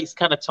her place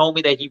kind of told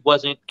me that he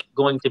wasn't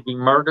going to be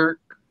murdered.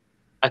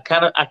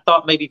 I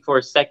thought maybe for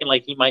a second,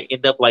 like, he might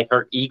end up like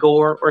her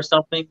Igor or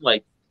something.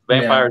 Like,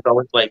 vampires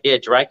always like, yeah,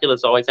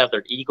 Draculas always have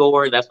their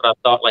Igor. And that's what I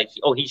thought, like,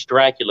 oh, he's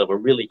Dracula, but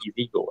really he's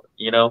Igor,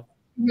 you know?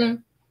 Mm-hmm.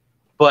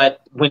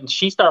 But when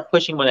she started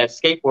pushing him with that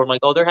skateboard, I'm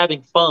like, oh, they're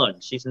having fun.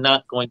 She's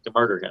not going to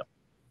murder him.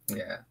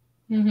 Yeah.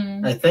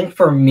 Mm-hmm. I think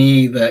for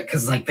me,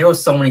 because, like, there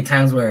was so many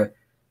times where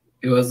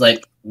it was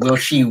like, will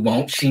she,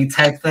 won't she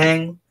type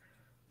thing.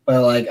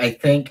 But, like, I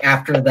think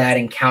after that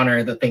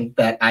encounter, the thing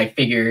that I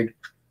figured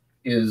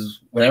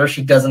is whenever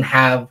she doesn't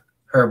have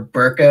her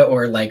burqa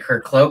or, like,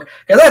 her cloak,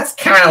 because that's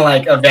kind of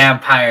like a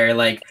vampire,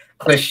 like,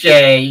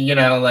 cliche, you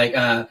know, like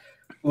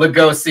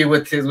Lugosi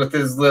with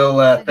his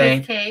little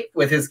thing,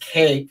 with his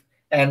cape,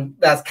 and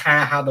that's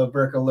kind of how the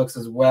burqa looks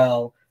as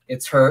well.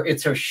 It's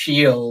her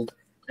shield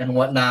and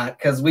whatnot.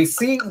 Because we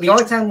see the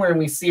only time when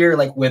we see her,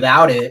 like,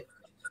 without it,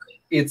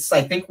 it's,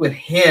 I think, with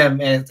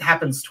him, and it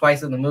happens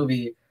twice in the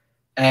movie.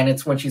 And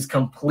it's when she's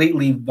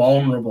completely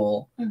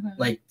vulnerable,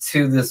 like,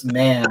 to this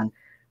man.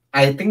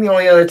 I think the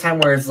only other time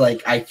where it's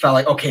like, I felt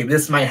like, okay,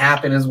 this might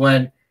happen is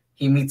when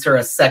he meets her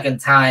a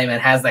second time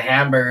and has the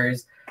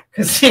hamburgers,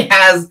 because she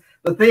has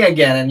the thing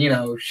again. And, you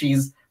know,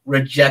 she's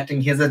rejecting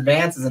his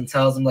advances and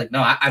tells him, like,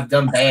 no, I've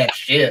done bad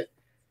shit.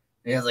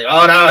 And he's like,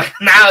 oh, no,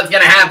 now it's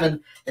going to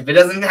happen. If it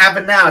doesn't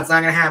happen now, it's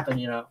not going to happen,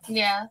 you know?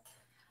 Yeah.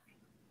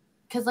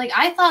 Because, like,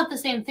 I thought the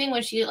same thing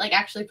when she, like,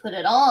 actually put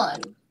it on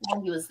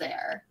while he was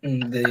there.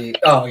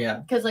 Oh, yeah.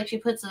 Because, like, she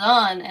puts it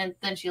on, and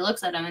then she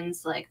looks at him, and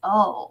it's like,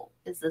 oh,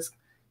 is this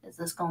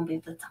going to be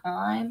the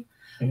time?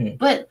 Mm-hmm.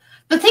 But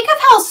think of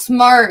how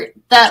smart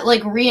that,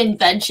 like,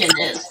 reinvention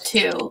is,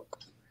 too.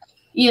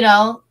 You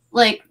know?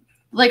 Like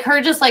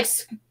her just, like,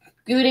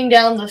 scooting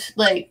down the,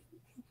 like,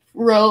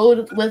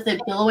 road with it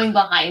billowing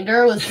behind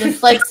her was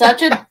just, like,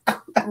 such a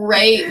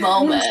great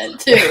moment,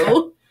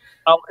 too.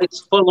 Oh, it's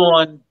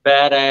full-on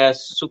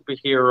badass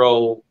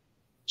superhero,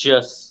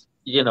 just,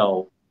 you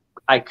know,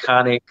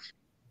 iconic.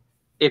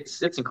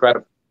 It's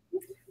incredible.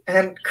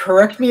 And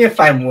correct me if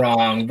I'm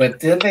wrong, but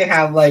didn't they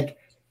have, like,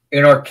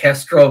 an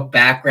orchestral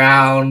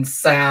background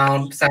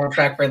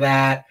soundtrack for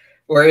that,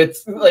 where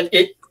it's like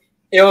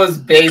it was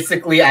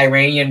basically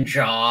Iranian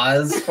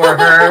Jaws for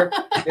her?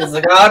 It's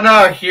like, oh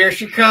no, here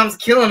she comes,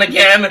 killing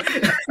again.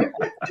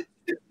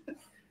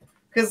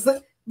 Because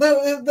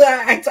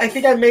I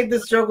think I made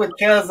this joke with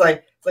Kayla. It's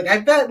like I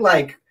bet,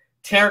 like,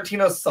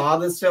 Tarantino saw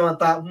this film and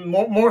thought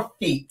more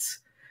feet,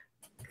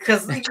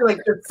 because, like,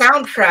 the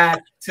soundtrack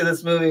to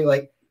this movie,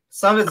 like,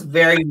 some of it's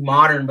very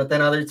modern, but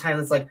then other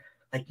times it's like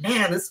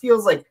man, this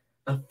feels like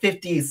a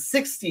 50s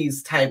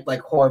 60s type,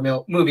 like,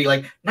 horror movie,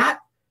 like not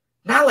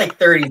like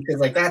 30s, because,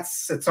 like,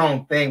 that's its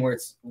own thing where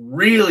it's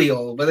really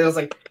old, but it was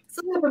like it's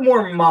a little bit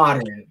more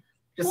modern,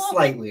 just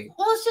slightly.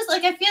 Well, it's just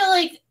like I feel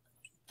like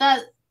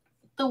that.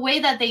 The way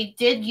that they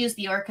did use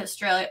the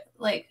orchestra,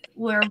 like,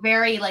 were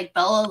very, like,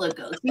 Bela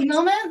Lugosi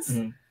moments,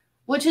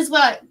 which is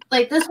what,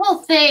 like, this whole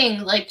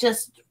thing, like,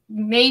 just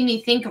made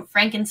me think of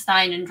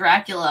Frankenstein and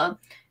Dracula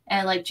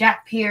and, like,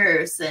 Jack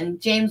Pierce and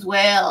James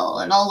Whale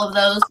and all of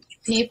those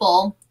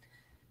people,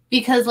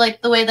 because,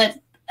 like, the way that,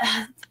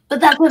 but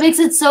that's what makes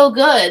it so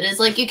good, is,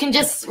 like, you can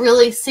just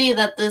really see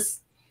that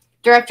this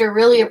director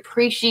really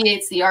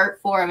appreciates the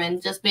art form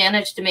and just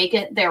managed to make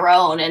it their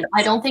own. And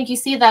I don't think you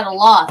see that a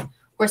lot,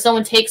 where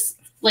someone takes,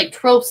 like,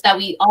 tropes that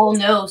we all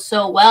know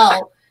so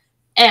well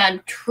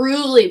and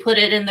truly put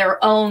it in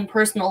their own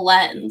personal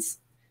lens,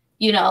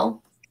 you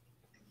know,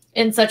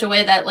 in such a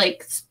way that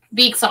like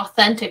speaks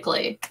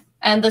authentically.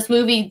 And this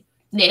movie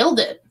nailed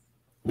it.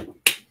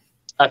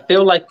 I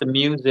feel like the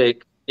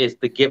music is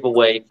the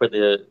giveaway for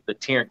the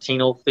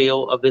Tarantino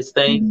feel of this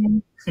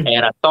thing.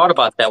 And I thought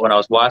about that when I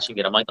was watching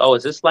it. I'm like, oh,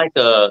 is this like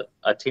a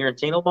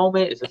Tarantino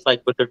moment? Is this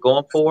like what they're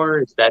going for?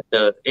 Is that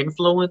the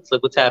influence?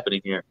 Like, what's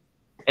happening here?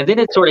 And then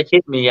it sort of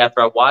hit me after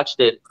I watched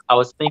it. I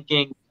was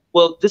thinking,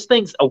 well, this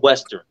thing's a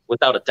Western,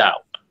 without a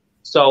doubt.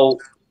 So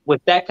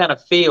with that kind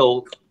of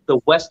feel, the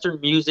Western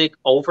music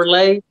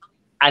overlay,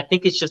 I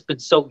think it's just been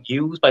so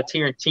used by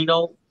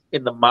Tarantino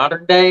in the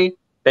modern day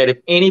that if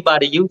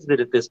anybody uses it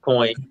at this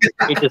point,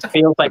 it just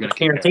feels like it's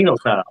Tarantino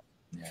sound.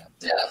 Yeah.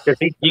 Because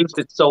he used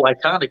it so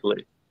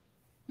iconically.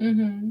 Yeah,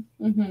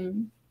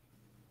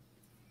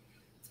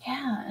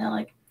 and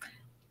like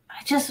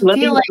I just let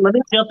feel me, like let me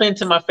jump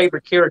into my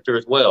favorite character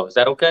as well. Is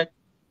that okay?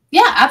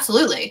 Yeah,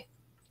 absolutely.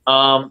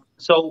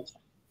 So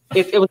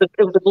it was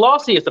the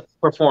glossiest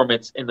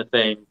performance in the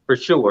thing for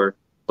sure,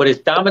 but it's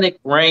Dominic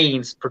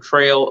Raines'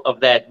 portrayal of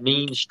that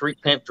mean street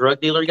pimp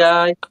drug dealer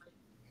guy.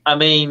 I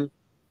mean,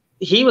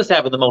 he was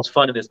having the most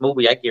fun in this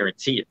movie. I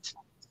guarantee it.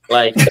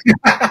 Like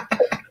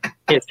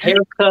his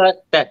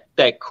haircut,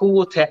 that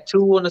cool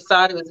tattoo on the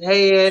side of his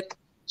head,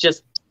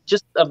 just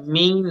a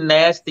mean,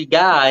 nasty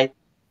guy.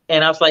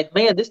 And I was like,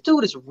 man, this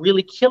dude is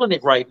really killing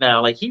it right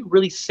now. Like, he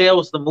really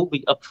sells the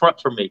movie up front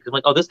for me. Because I'm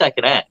like, oh, this guy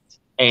can act.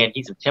 And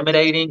he's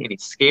intimidating, and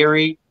he's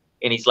scary,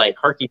 and he's like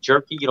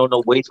herky-jerky. You don't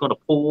know what he's going to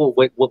pull,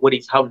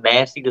 how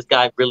nasty this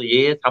guy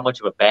really is, how much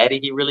of a baddie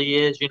he really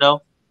is, you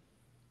know?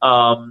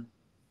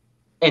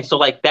 And so,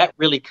 like, that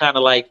really kind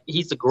of, like,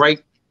 he's a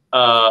great,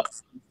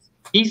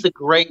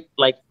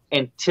 like,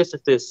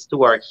 antithesis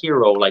to our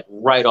hero, like,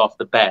 right off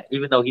the bat,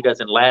 even though he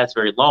doesn't last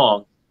very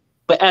long.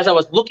 But as I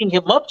was looking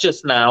him up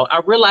just now,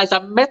 I realized I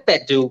met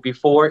that dude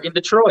before in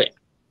Detroit.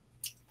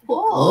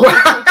 Whoa.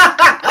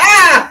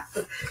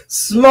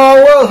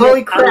 Small world,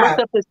 holy crap. I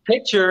looked up his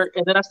picture,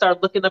 and then I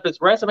started looking up his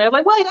resume. I was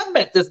like, wait, I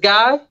met this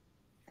guy.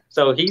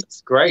 So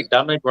he's great.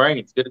 Dominic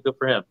Raines. Good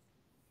for him.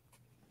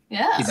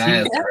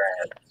 Yeah.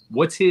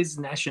 What's his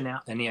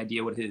nationality? Any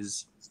idea what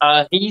his...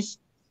 He's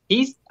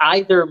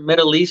either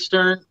Middle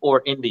Eastern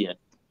or Indian.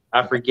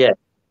 I forget.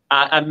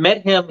 I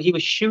met him. He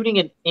was shooting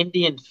an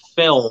Indian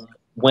film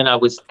when I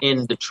was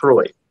in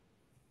Detroit.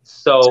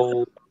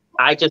 So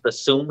I just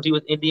assumed he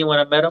was Indian when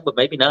I met him, but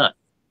maybe not.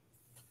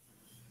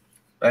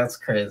 That's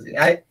crazy.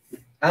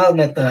 I'll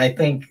admit that I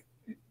think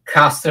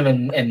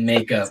costume and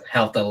makeup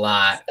helped a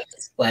lot.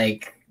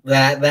 Like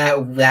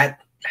the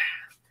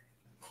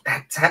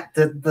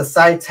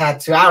side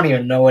tattoo, I don't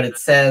even know what it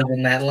says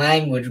in that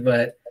language,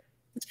 but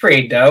it's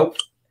pretty dope.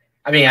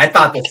 I mean, I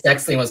thought the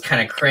sex scene was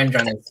kind of cringe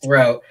on his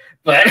throat,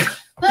 but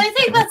I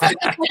think that's like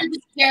the point of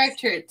his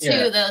character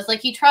too, though. It's like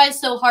he tries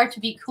so hard to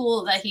be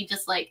cool that he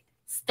just like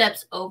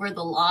steps over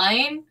the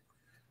line,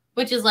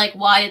 which is like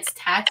why it's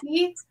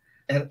tacky.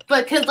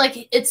 But because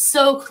like it's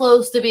so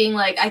close to being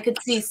like, I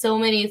could see so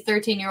many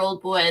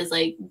 13-year-old boys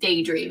like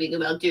daydreaming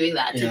about doing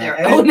that to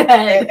their own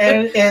head.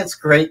 And it's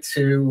great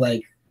too,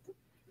 like,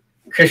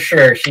 cause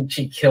sure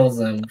she kills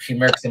him, she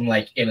murks him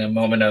like in a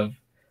moment of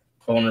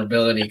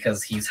vulnerability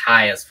because he's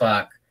high as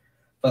fuck.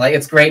 But like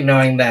it's great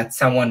knowing that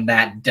someone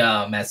that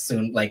dumb as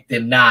soon like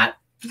did not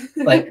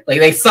like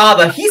he saw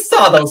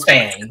those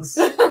fangs.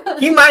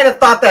 He might have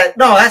thought that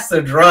no, that's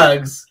the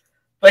drugs.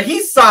 But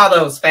he saw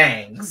those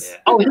fangs. Yeah.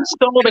 Oh, he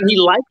saw them and he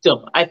liked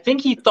them. I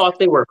think he thought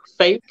they were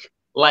fake,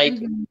 like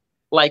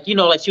you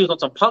know, like she was on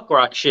some punk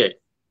rock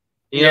shit.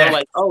 You know,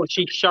 like, oh,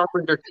 she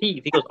sharpened her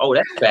teeth. He goes, oh,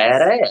 that's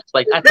badass.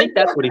 Like, I think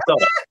that's what he thought.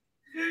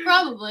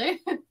 Probably.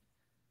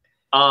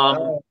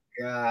 Oh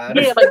God.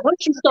 Yeah, like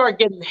once you start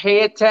getting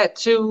head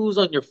tattoos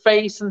on your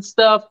face and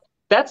stuff,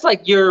 that's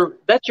your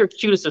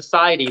cue to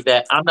society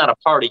that I'm not a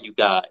part of you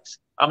guys.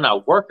 I'm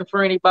not working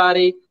for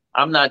anybody.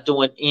 I'm not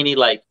doing any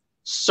like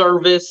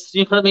service,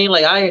 you know what I mean?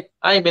 Like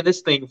I am in this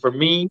thing for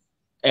me,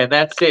 and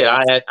that's it.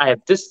 I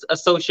have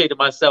disassociated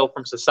myself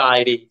from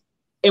society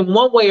in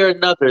one way or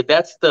another.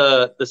 That's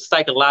the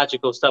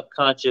psychological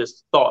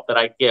subconscious thought that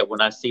I get when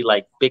I see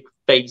like big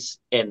face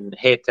and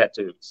head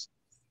tattoos.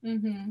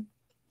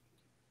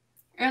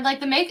 Or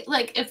like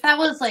like if that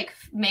was like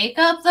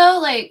makeup though,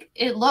 like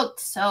it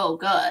looked so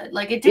good.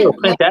 Like it didn't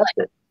look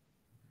fantastic.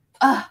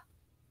 Like,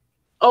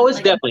 oh, it's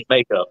like, definitely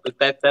makeup. But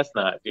that's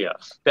not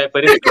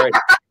but it's great.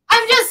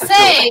 I'm just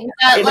saying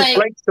that it like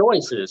great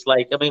choices.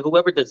 Like I mean,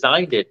 whoever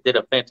designed it did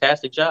a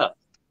fantastic job.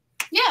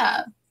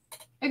 Yeah,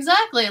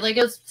 exactly. Like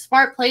it was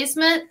smart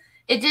placement.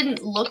 It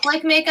didn't look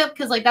like makeup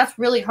because like that's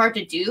really hard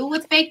to do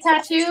with fake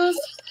tattoos.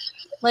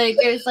 Like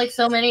there's like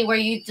so many where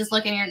you just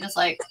look and you're just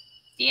like,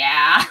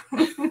 yeah,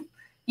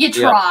 you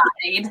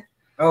tried.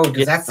 Oh,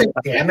 does that say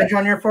damage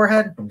on your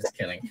forehead? I'm just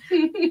kidding.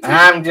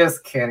 I'm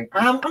just kidding.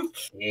 I'm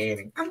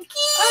kidding. All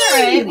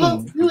right.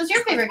 Well, who was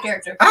your favorite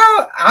character?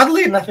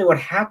 Oddly enough, it would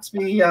have to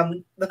be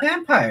the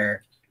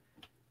vampire.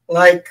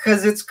 Like,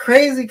 cause it's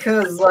crazy.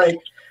 Cause like,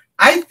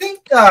 I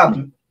think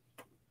I'm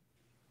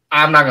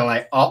not gonna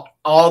lie.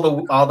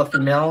 all the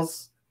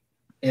females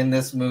in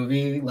this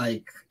movie,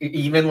 like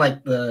even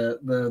like the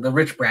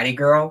rich bratty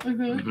girl,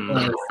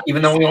 like,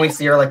 even though we only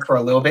see her like for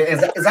a little bit,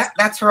 is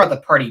that's her at the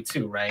party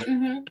too, right?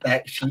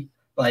 That she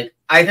like,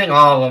 I think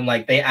all of them,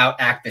 like, they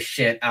outact the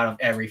shit out of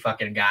every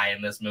fucking guy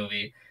in this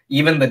movie.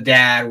 Even the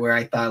dad, where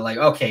I thought like,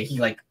 okay, he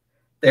like,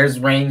 there's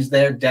range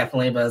there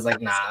definitely, but I was like,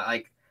 nah,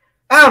 like,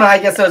 I don't know. I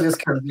guess it was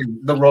just kind of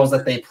the roles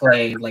that they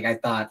played. Like, I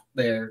thought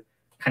their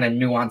kind of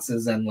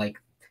nuances and like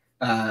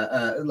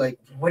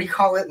what do you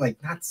call it?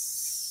 Like, not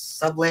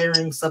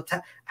sublayering,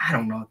 subtext. I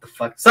don't know what the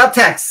fuck.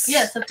 Subtext.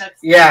 Yeah, subtext.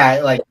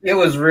 Yeah, like, it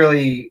was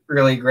really,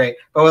 really great.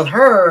 But with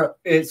her,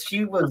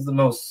 she was the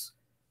most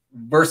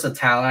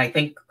versatile, and I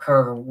think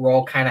her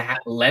role kind of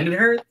lended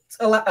her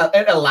to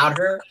it allowed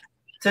her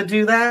to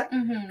do that.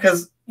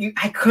 Because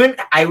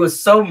I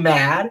was so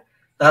mad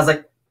that I was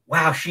like,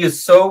 wow, she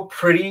is so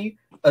pretty,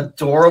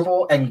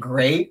 adorable, and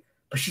great,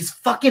 but she's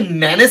fucking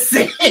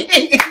menacing.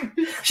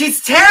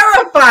 She's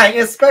terrifying,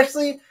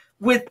 especially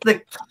with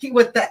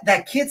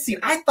that kid scene.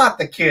 I thought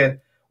the kid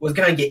was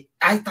gonna get.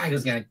 I thought he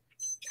was gonna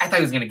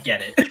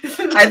get it.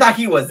 I thought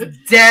he was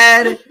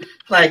dead.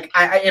 Like,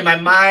 I in my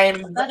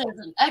mind, that is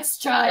an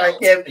ex-child. Like,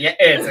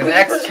 it's an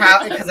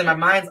ex-child, because in my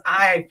mind's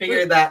eye, I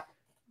figured that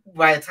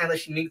by the time that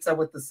she meets up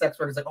with the sex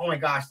worker, it's like, oh my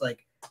gosh,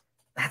 like,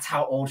 that's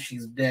how old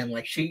she's been.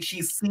 Like,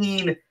 she's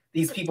seen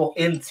these people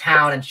in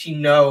town, and she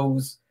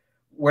knows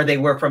where they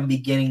were from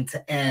beginning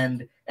to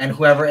end, and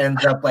whoever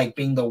ends up like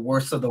being the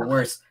worst of the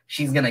worst,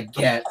 she's gonna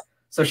get.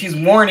 So she's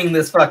warning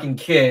this fucking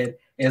kid,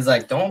 is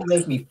like, don't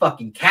make me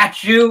fucking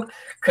catch you,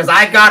 because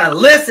I got a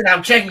list and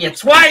I'm checking it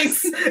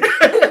twice.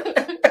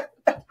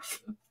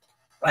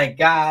 Like,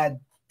 god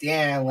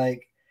damn,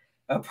 like,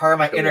 a part of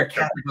my inner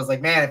Catholic was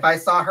like, man, if I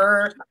saw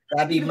her,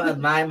 that'd be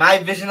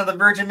my vision of the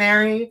Virgin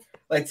Mary,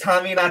 like,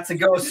 telling me not to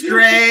go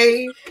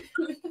astray.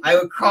 I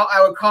would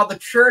call the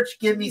church,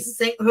 give me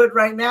sainthood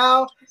right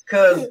now,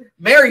 because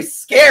Mary's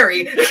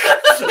scary.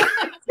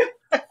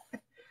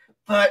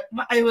 But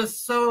it was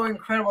so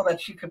incredible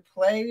that she could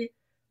play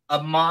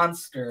a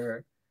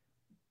monster,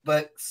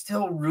 but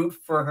still root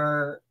for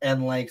her,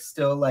 and like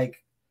still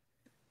like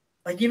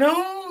you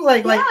know,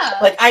 like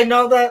I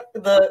know that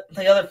the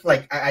other,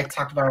 like I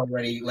talked about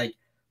already, like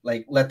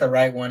Let the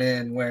Right One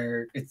In,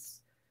 where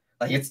it's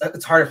like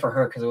it's harder for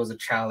her because it was a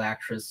child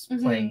actress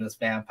playing this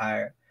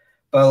vampire.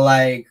 But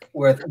like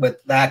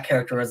with that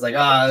character, it's like,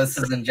 this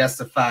isn't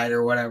justified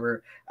or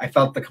whatever. I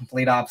felt the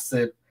complete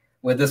opposite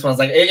with this one. It's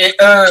like it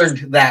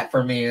earned that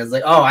for me. It's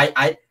like,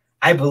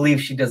 I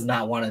believe she does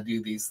not want to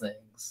do these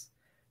things,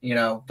 you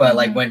know. But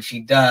like when she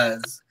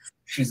does,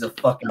 she's a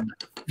fucking,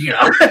 you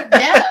know.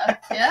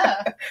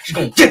 Yeah. She's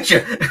gonna get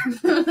you.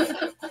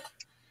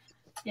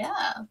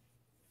 Yeah.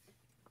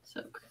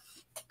 So,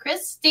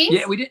 Chris, Steve.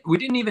 Yeah, we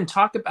didn't even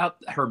talk about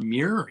her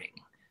mirroring.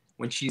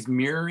 When she's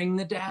mirroring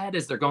the dad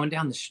as they're going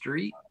down the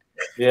street.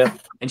 Yeah.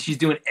 And she's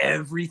doing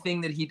everything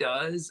that he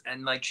does.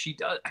 And like she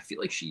does, I feel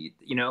like she,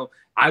 you know,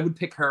 I would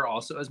pick her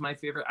also as my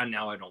favorite. And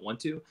now I don't want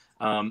to.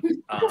 Was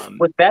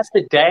that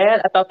the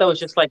dad? I thought that was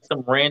just like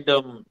some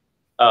random,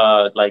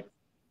 like,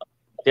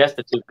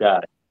 destitute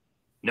guy.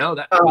 No,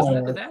 that wasn't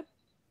that the dad?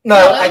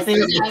 No, I think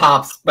it was the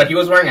pops, but he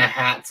was wearing a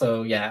hat,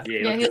 so yeah.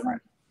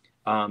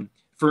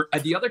 For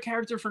the other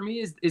character for me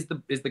is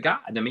the guy,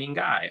 the main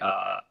guy,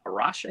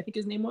 Arash, I think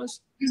his name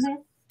was.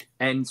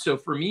 And so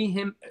for me,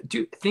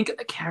 think of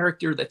the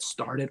character that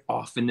started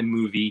off in the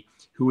movie,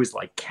 who was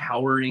like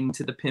cowering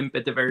to the pimp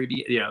at the very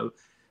beginning, you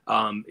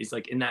know, is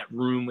like in that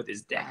room with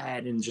his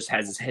dad and just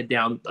has his head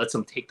down, lets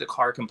him take the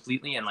car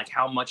completely, and like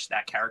how much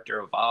that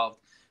character evolved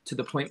to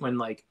the point when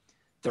like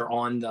they're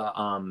on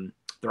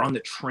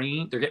the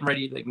train, they're getting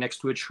ready like next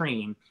to a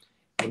train.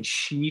 And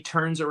she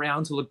turns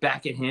around to look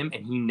back at him,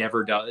 and he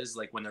never does.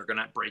 Like when they're going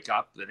to break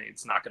up, then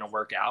it's not going to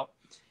work out.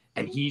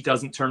 And he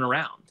doesn't turn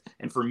around.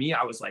 And for me,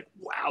 I was like,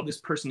 wow, this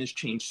person has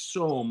changed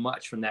so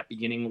much from that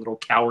beginning little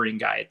cowering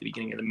guy at the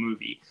beginning of the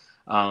movie.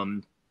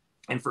 And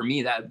for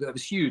me, that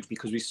was huge,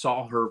 because we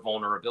saw her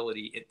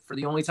vulnerability for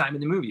the only time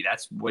in the movie.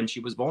 That's when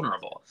she was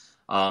vulnerable.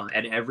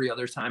 And every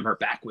other time her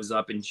back was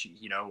up, and she,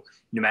 you know,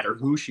 no matter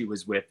who she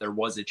was with, there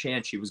was a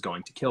chance she was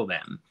going to kill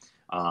them.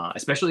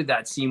 Especially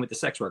that scene with the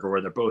sex worker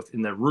where they're both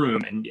in the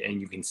room, and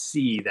you can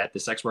see that the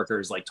sex worker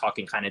is like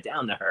talking kind of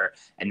down to her.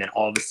 And then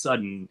all of a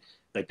sudden,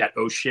 like that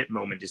oh shit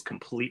moment is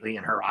completely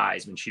in her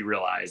eyes when she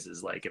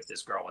realizes, like, if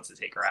this girl wants to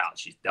take her out,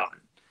 she's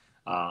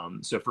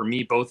done. So for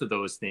me, both of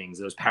those things,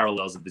 those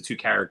parallels of the two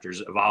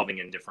characters evolving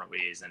in different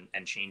ways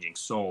and changing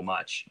so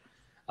much,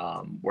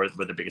 were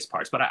the biggest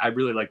parts. But I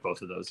really like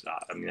both of those.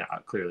 I mean,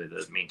 clearly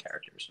the main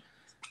characters.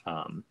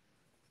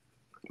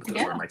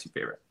 Those were my two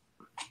favorite.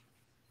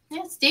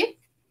 Yeah, Steve?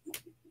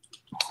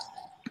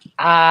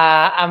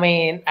 I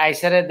mean, I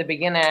said it at the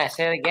beginning, I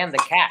said it again, the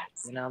cat.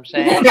 You know what I'm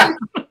saying?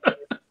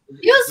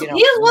 He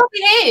was well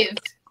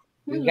behaved.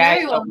 You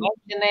guys are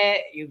mentioning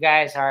it. You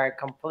guys are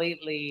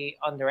completely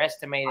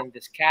underestimating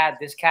this cat.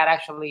 This cat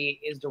actually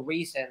is the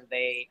reason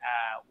they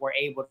were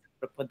able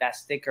to put that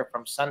sticker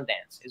from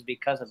Sundance, is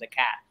because of the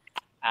cat.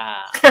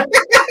 That's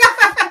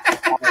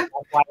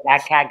why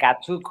that cat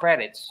got 2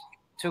 credits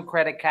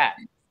 2-credit cat.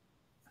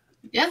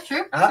 Yeah,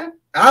 true.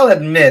 I'll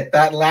admit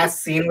that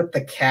last scene with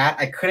the cat,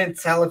 I couldn't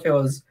tell if it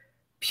was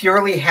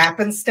purely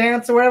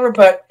happenstance or whatever,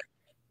 but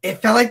it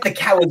felt like the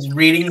cat was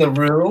reading the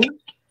room.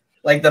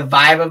 Like the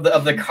vibe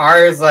of the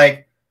car is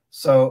like,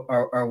 so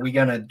are we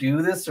gonna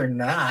do this or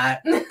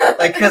not?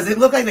 Like, because it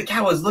looked like the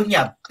cat was looking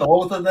at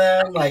both of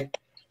them, like,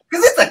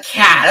 because it's a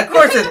cat. Of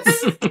course,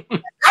 it's.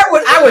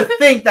 I would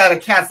think that a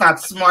cat's not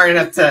smart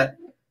enough to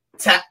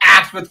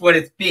act with what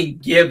it's being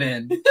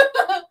given.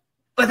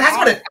 But that's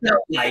what it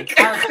felt like.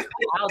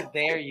 How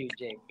dare you,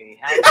 JP?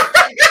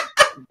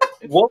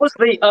 What was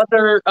the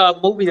other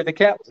movie that the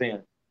cat was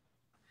in?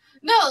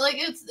 No, like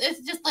it's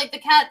just like the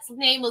cat's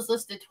name was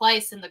listed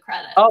twice in the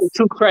credits. Oh,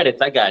 2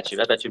 credits. I got you.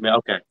 I thought you meant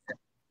okay.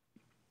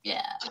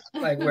 Yeah.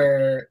 Like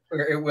where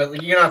it will,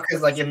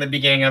 because like in the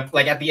beginning of,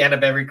 like at the end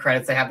of every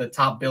credits, they have the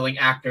top billing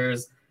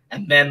actors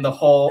and then the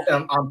whole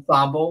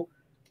ensemble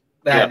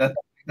that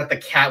the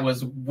cat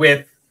was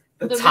with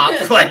the top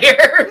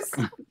players.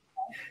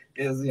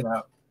 Is it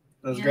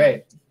was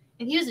great.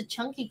 And he was a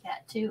chunky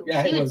cat too.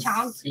 Yeah, he was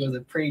chunky. He was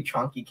a pretty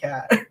chunky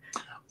cat.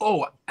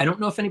 Oh, I don't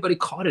know if anybody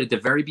caught it at the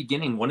very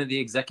beginning. One of the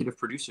executive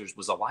producers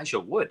was Elijah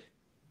Wood.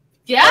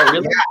 Yeah. Oh,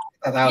 really?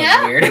 Yeah, that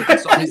was weird. I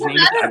saw his name.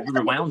 I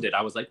rewound it.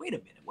 I was like, wait a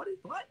minute, what?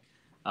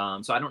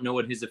 So I don't know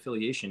what his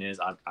affiliation is.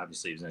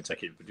 Obviously, he was an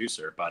executive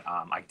producer, but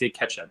I did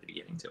catch that at the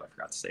beginning too. I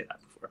forgot to say that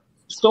before.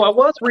 So I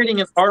was reading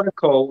an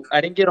article.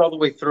 I didn't get all the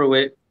way through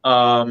it.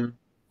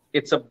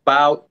 It's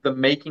about the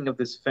making of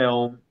this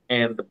film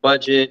and the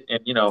budget,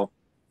 and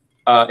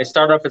it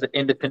started off as an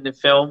independent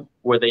film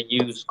where they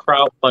used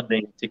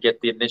crowdfunding to get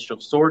the initial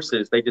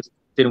sources. They just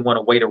didn't want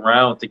to wait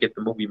around to get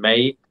the movie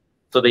made,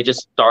 so they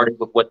just started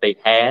with what they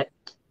had.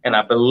 And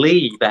I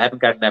believe, I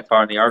haven't gotten that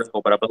far in the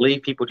article, but I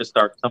believe people just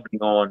started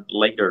coming on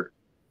later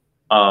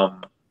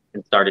and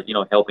started,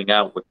 helping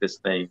out with this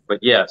thing. But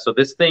yeah, so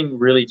this thing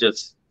really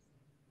just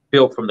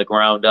built from the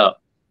ground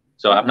up.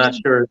 So I'm not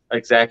sure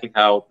exactly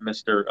how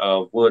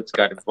Mr. Woods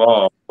got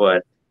involved,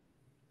 but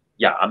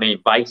yeah, I mean,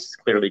 Vice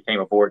clearly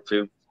came aboard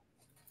too.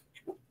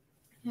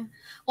 Yeah.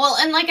 Well,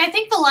 and like, I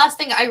think the last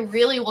thing I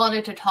really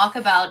wanted to talk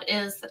about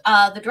is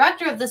the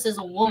director of this is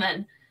a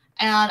woman.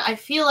 And I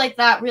feel like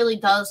that really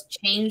does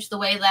change the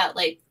way that,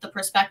 like, the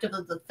perspective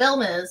of the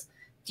film is.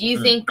 Do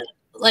you think,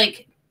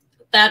 like,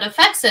 that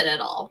affects it at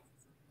all?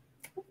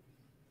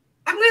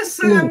 I'm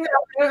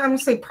gonna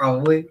say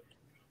probably,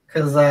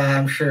 because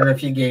I'm sure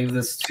if you gave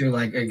this to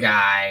like a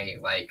guy,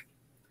 like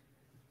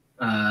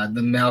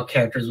the male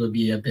characters would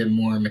be a bit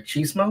more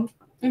machismo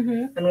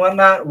and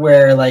whatnot.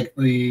 Where like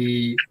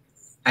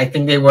I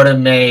think they would have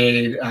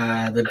made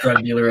the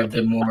drug dealer a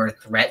bit more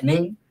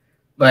threatening.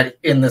 But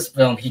in this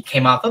film, he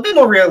came off a bit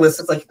more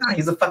realistic. Like,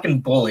 he's a fucking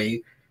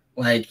bully.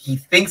 Like, he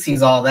thinks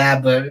he's all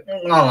that, but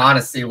in all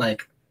honesty,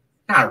 like,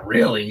 not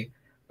really.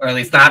 Or at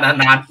least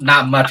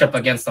not much up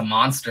against a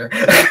monster.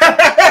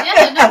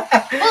 Yeah, no.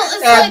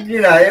 Well,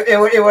 it's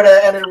it would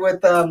have ended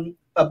with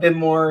a bit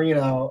more,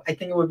 I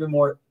think it would have been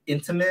more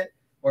intimate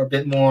or a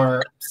bit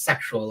more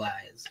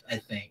sexualized, I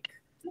think.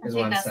 I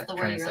think that's the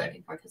word you're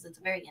looking for, because it's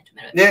very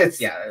intimate.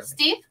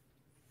 Steve?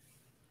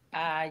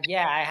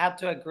 Yeah, I have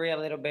to agree a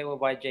little bit with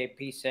what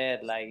JP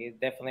said. Like, it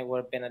definitely would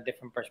have been a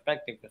different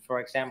perspective. But for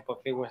example,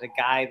 if it was a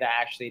guy that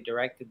actually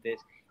directed this,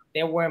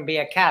 there wouldn't be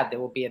a cat, there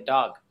would be a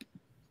dog.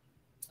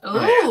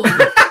 Ooh,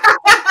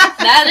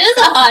 that is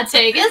a hot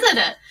take, isn't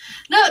it?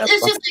 No,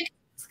 it's just like,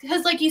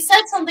 because like you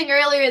said something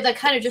earlier that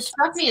kind of just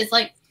struck me, is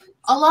like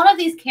a lot of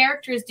these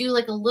characters do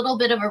like a little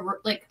bit of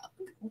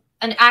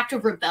an act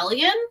of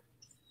rebellion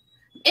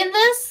in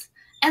this.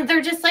 And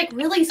they're just like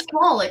really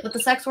small, like with the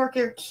sex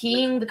worker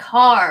keying the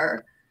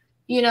car,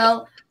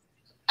 and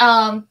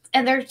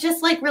they're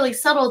just like really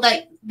subtle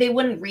that they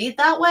wouldn't read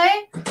that way.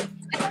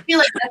 I feel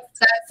like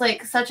that's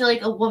like such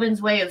a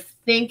woman's way of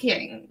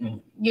thinking,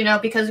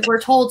 because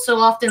we're told so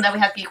often that we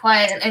have to be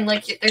quiet, and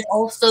like there's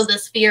also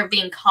this fear of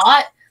being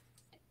caught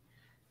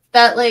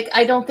that like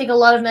I don't think a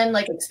lot of men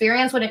like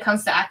experience when it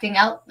comes to acting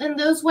out in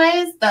those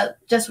ways. That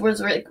just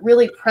was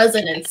really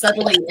present and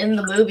subtly in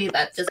the movie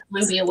that just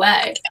blew me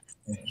away.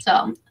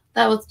 So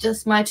that was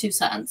just my 2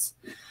 cents.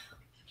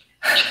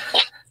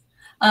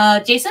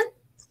 Jason?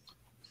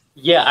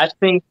 Yeah, I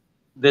think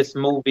this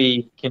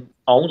movie can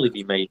only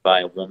be made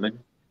by a woman,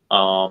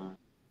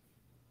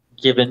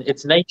 given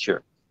its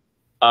nature.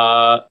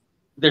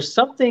 There's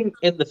something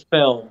in the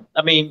film.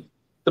 I mean,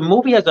 the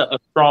movie has a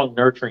strong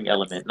nurturing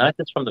element, not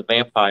just from the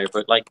vampire,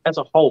 but like as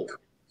a whole.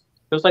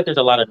 Feels like there's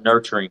a lot of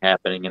nurturing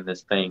happening in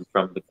this thing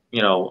from the,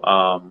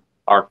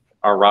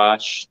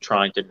 Arash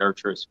trying to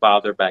nurture his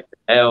father back to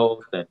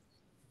health, and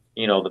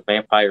the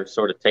vampire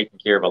sort of taking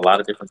care of a lot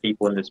of different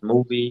people in this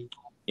movie,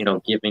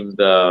 giving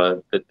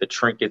the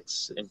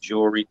trinkets and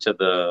jewelry to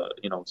the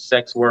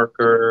sex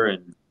worker,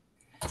 and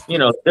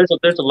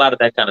there's a lot of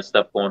that kind of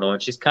stuff going on.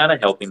 She's kind of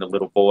helping the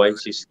little boy.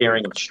 She's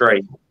scaring him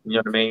straight, you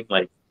know what I mean,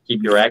 like,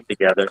 keep your act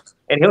together.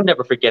 And he'll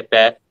never forget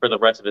that for the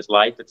rest of his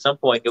life. At some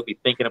point he'll be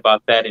thinking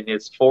about that in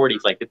his 40s,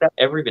 like, did that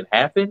ever even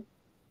happen?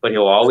 But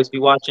he'll always be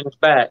watching his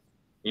back,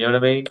 you know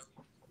what I mean?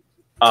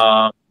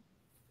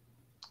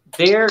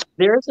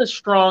 there's a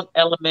strong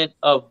element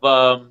of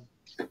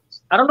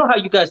I don't know how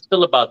you guys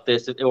feel about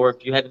this, or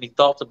if you had any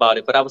thoughts about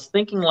it, but I was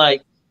thinking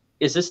like,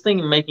 is this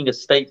thing making a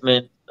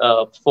statement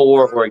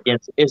for or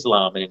against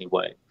Islam in any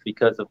way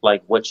because of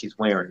like what she's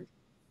wearing?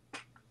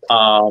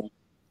 Um,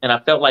 and I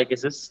felt like,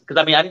 is this because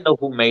I mean I didn't know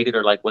who made it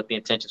or like what the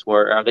intentions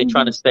were. Are they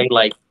trying to say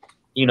like,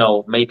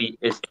 maybe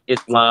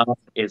Islam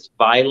is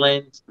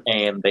violent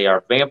and they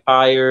are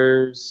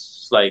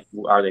vampires? Like,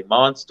 are they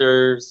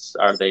monsters?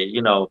 Are they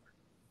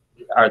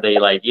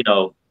like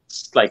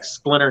like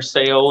splinter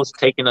cells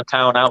taking a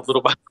town out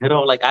little by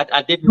little? Like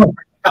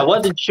I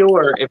wasn't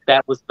sure if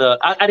that was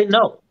I didn't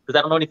know because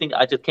I don't know anything.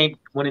 I just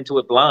went into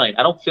it blind.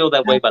 I don't feel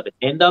that way by the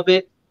end of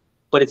it,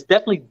 but it's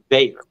definitely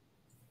there.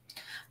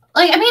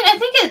 Like, I mean, I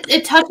think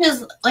it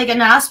touches like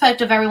an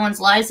aspect of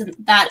everyone's lives in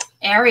that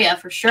area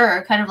for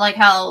sure. Kind of like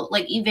how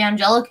like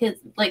evangelical,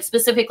 like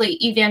specifically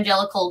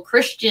evangelical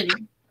Christian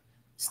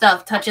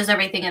stuff touches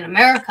everything in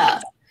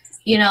America.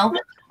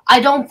 I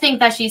don't think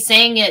that she's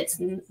saying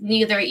it's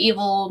neither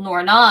evil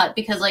nor not,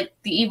 because like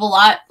the evil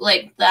lot,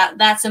 like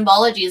that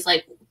symbology is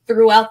like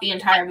throughout the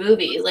entire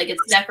movie. Like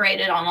it's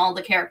decorated on all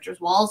the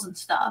characters' walls and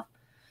stuff.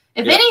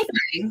 If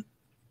anything,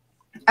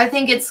 I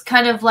think it's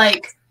kind of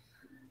like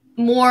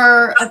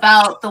more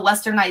about the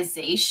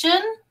westernization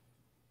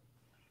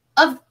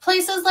of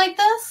places like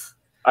this.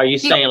 Are you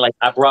saying like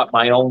I brought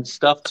my own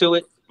stuff to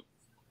it?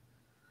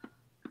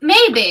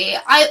 Maybe.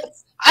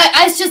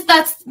 It's just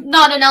that's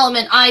not an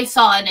element I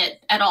saw in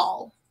it at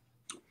all.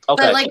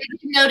 Okay. But like I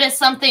noticed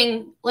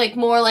something like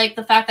more like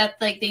the fact that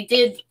like they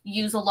did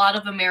use a lot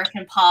of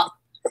American pop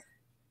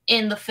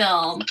in the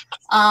film.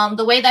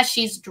 The way that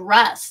she's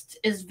dressed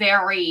is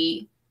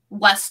very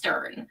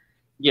Western.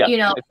 Yeah,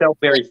 it felt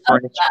very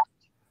French.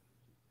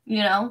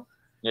 Yeah.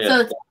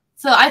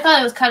 So I thought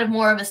it was kind of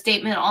more of a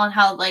statement on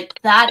how like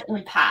that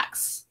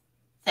impacts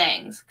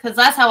things, because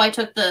that's how I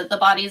took the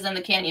bodies in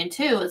the canyon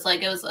too. It was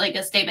like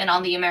a statement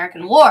on the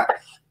American War,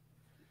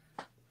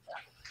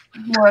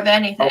 more of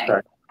anything. Okay.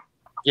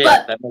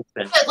 Yeah, that makes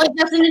sense. But, like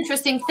that's an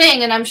interesting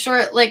thing, and I'm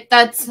sure like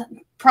that's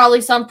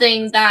probably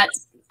something that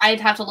I'd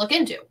have to look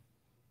into.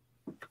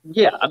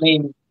 Yeah, I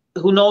mean,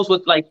 who knows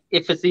what like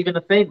if it's even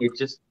a thing? It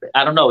just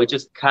I don't know. It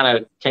just kind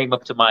of came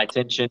up to my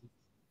attention.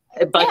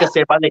 Like I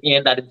said, by the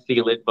end I didn't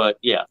feel it, but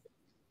yeah,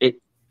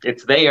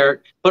 it's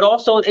there. But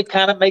also, it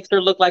kind of makes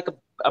her look like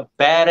a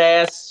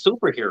badass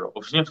superhero.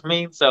 You know what I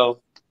mean?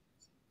 So,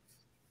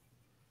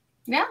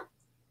 yeah.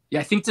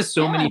 I think to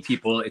so many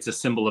people, it's a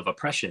symbol of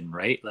oppression,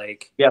 right?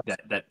 Like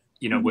that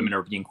women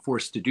are being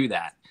forced to do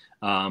that.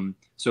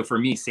 So for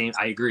me, same.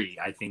 I agree.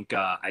 I think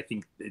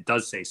it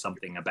does say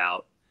something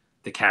about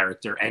the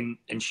character, and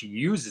she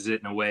uses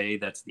it in a way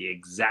that's the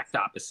exact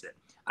opposite.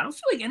 I don't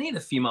feel like any of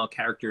the female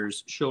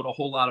characters showed a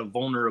whole lot of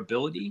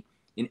vulnerability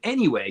in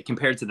any way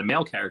compared to the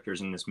male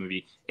characters in this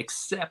movie,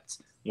 except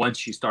once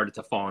she started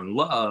to fall in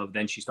love,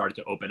 then she started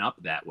to open up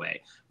that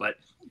way. But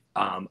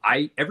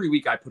every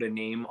week I put a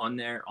name on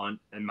there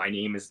and my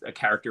name is a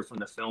character from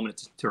the film, and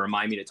it's to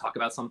remind me to talk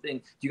about something.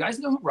 Do you guys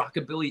know who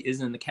Rockabilly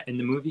is in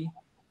the movie?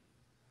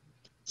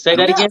 Say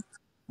that again.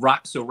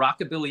 So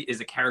Rockabilly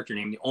is a character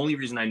name. The only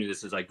reason I knew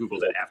this is I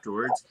Googled it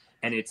afterwards,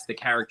 and it's the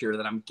character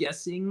that I'm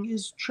guessing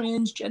is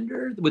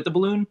transgender with the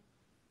balloon.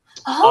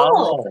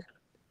 Oh.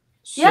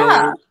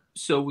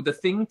 So the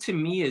thing to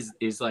me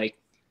is like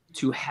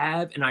to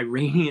have an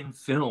Iranian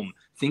film.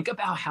 Think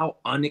about how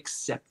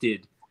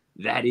unaccepted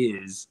that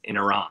is in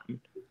Iran.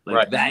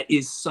 Like that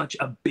is such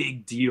a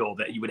big deal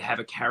that you would have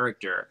a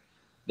character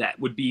that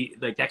would be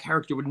like that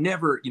character would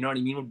never, you know what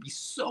I mean, would be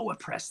so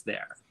oppressed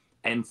there.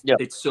 And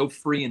it's so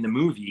free in the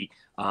movie.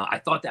 I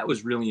thought that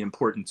was really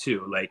important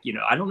too. Like,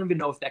 I don't even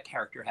know if that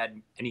character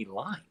had any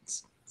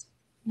lines.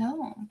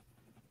 No.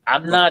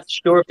 I'm not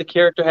sure if the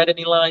character had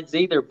any lines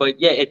either,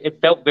 but yeah,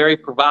 it felt very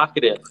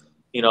provocative.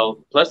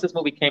 Plus this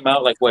movie came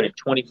out like what in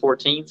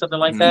 2014, something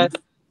like that.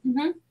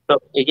 Mm-hmm. So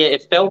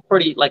it felt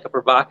pretty like a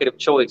provocative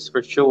choice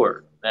for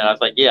sure. And I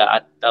was like, yeah,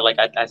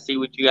 I see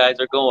what you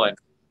guys are going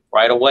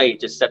right away.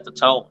 Just set the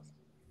tone.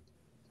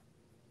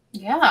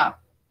 Yeah,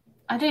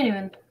 I didn't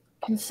even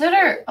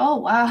consider. Oh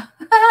wow.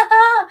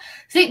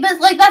 See, but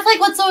like that's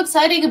like what's so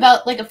exciting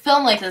about like a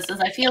film like this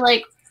is I feel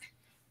like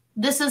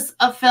this is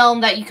a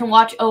film that you can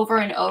watch over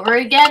and over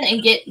again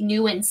and get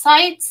new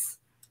insights.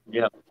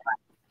 Yeah.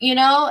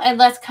 And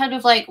that's kind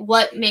of like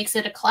what makes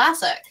it a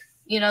classic.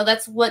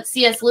 That's what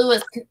C.S.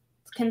 Lewis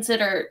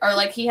considered, or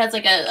like he has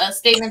like a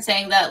statement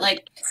saying that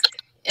like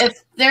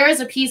if there is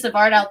a piece of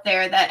art out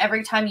there that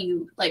every time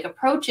you like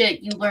approach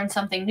it, you learn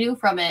something new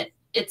from it,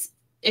 it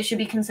should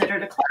be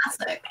considered a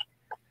classic.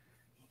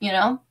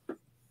 Yeah,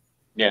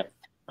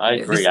 I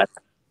agree.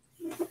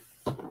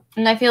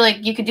 And I feel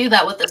like you could do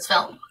that with this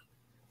film.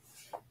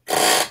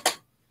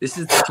 This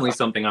is definitely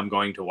something I'm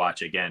going to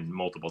watch again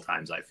multiple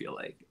times. I feel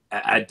like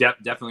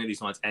definitely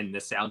these ones, and the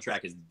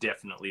soundtrack is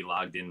definitely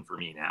logged in for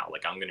me now.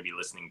 Like I'm going to be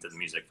listening to the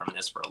music from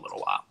this for a little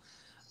while.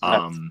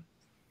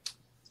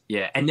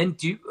 And then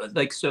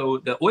so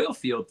the oil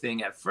field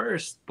thing at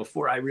first,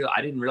 before I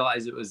didn't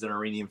realize it was an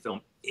Iranian film.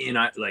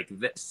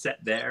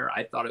 Set there,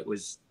 I thought it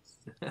was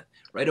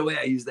Right away,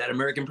 I used that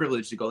American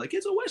privilege to go like,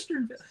 it's a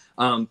Western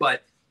film.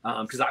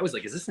 Because I was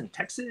like, is this in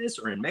Texas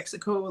or in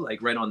Mexico?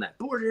 Like right on that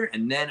border.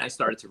 And then I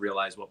started to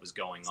realize what was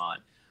going on.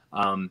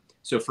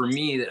 So for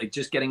me, like,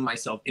 just getting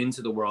myself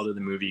into the world of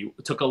the movie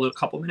took a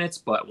couple minutes.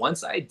 But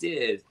once I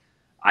did,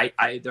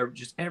 there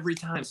just every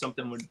time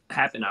something would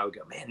happen, I would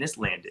go, man, this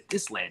landed.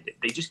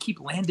 They just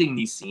keep landing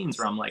these scenes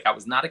where I'm like, I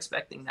was not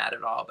expecting that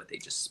at all, but they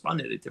just spun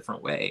it a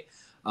different way.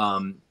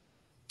 And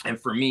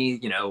for me,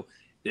 you know,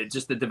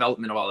 just the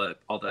development of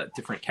all the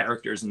different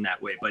characters in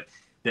that way. But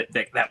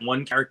that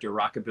one character,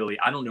 Rockabilly,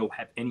 I don't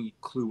have any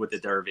clue what the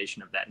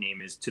derivation of that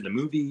name is to the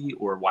movie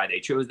or why they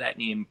chose that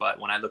name. But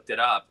when I looked it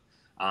up,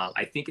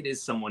 I think it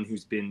is someone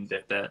who's been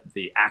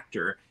the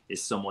actor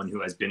is someone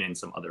who has been in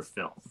some other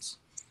films.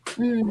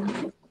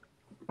 Mm.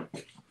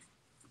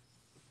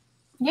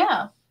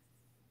 Yeah.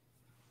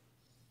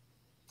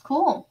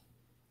 Cool.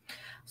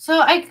 So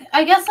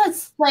I guess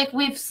that's like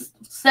we've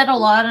said a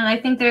lot, and I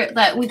think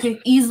that we could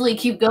easily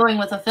keep going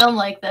with a film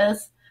like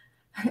this.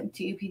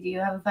 Do you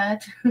have a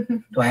fact?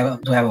 Do I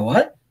have a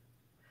what?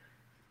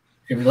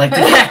 If you like to...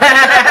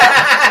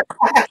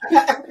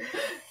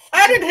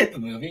 I didn't hit the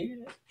movie.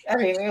 I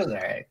mean, it was all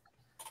right.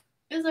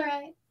 It was all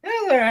right.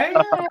 It was all right.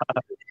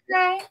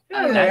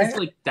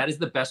 That is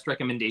the best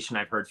recommendation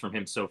I've heard from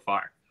him so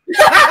far.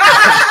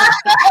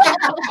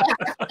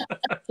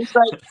 He's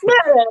like,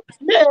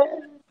 yeah.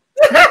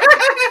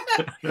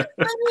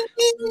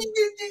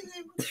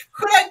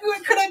 Could I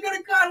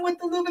gone with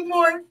a little bit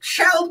more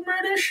child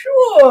murder?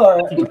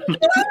 Sure.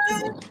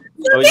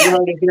 Well, you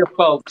heard it here,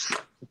 folks.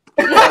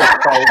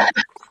 The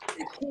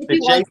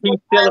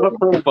JP seal of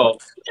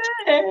approval.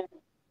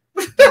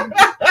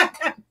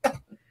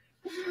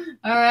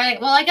 All right.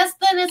 Well, I guess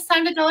then it's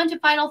time to go into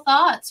final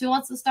thoughts. Who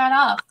wants to start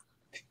off?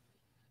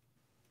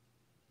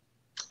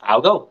 I'll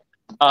go.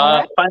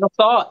 Right. Final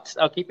thoughts.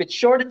 I'll keep it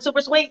short and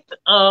super sweet.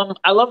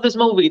 I love this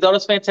movie. Thought it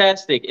was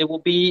fantastic. It will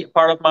be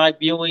part of my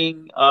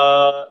viewing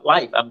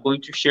life. I'm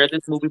going to share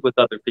this movie with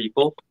other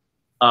people.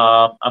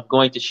 I'm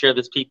going to share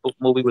this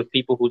movie with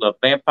people who love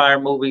vampire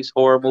movies,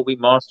 horror movie,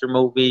 monster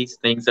movies,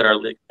 things that are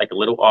like a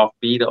little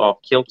offbeat, off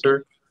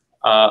kilter.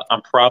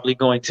 I'm probably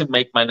going to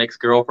make my next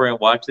girlfriend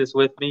watch this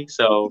with me.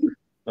 So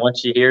once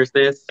she hears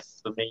this,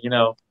 I mean, you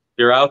know, if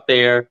you're out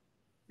there,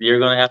 you're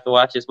going to have to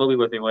watch this movie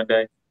with me one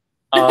day.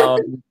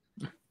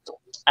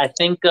 I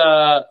think,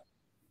 yeah,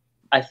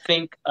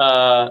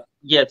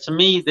 to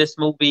me, this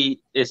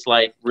movie is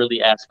like really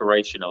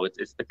aspirational.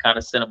 It's the kind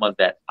of cinema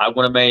that I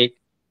want to make.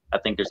 I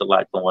think there's a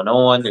lot going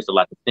on. There's a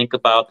lot to think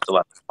about. There's a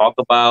lot to talk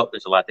about.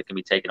 There's a lot that can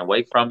be taken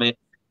away from it.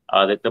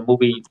 That the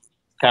movie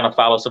kind of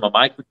follows some of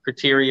my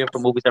criteria for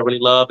movies I really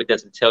love. It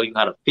doesn't tell you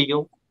how to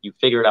feel. You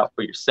figure it out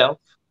for yourself.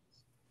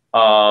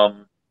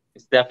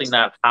 It's definitely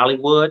not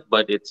Hollywood,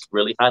 but it's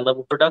really high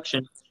level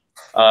production.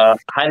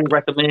 Highly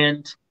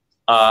recommend.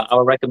 I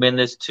would recommend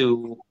this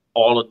to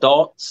all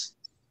adults,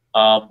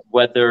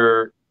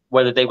 whether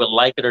they would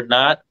like it or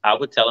not. I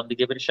would tell them to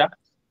give it a shot.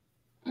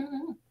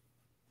 Mm-hmm.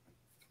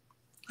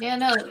 Yeah,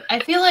 no, I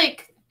feel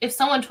like if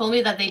someone told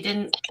me that they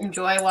didn't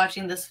enjoy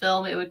watching this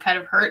film, it would kind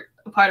of hurt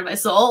a part of my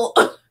soul.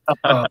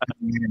 Oh,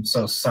 I'm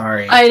so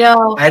sorry. I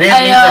know. I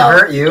didn't mean to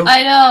hurt you.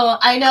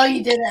 I know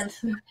you didn't.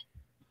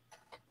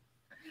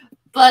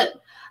 But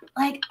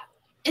like,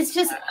 it's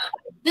just,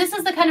 this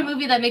is the kind of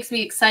movie that makes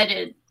me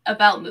excited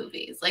about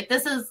movies. Like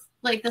this is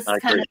kind of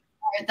part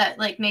that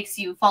like makes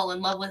you fall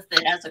in love with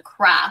it as a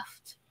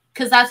craft,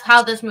 because that's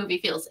how this movie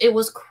feels. It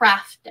was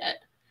crafted.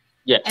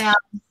 Yeah. And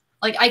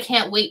like I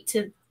can't wait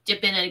to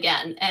dip in it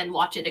again and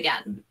watch it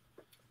again.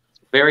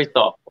 Very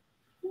thoughtful.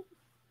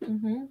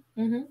 Mm-hmm.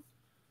 Mm-hmm.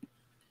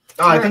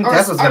 Oh, I think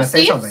Tess was going to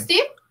say something.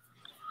 Steve?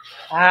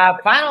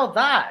 Final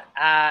thought.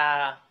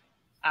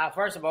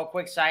 First of all,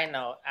 quick side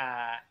note.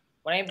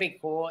 Wouldn't it be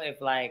cool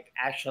if, like,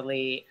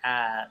 actually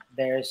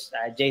there's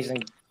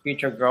Jason's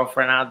future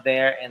girlfriend out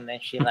there, and then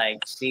she,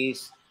 like,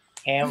 sees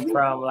him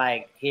from,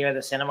 like, here at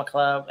the cinema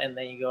club, and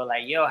then you go,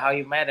 like, yo, how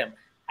you met him?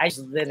 I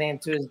slid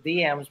into his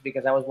DMs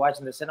because I was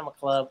watching the cinema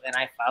club, and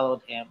I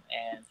followed him,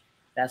 and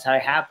that's how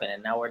it happened,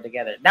 and now we're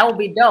together. That would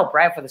be dope,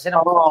 right, for the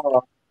cinema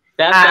club?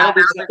 That would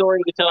be a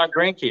story to tell our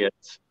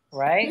grandkids.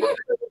 Right?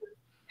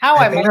 How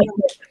I met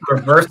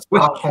reverse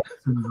Stockholm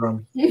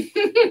syndrome.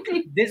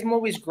 This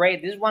movie's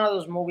great. This is one of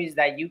those movies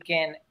that you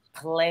can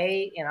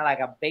play in like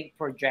a big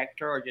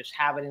projector or just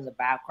have it in the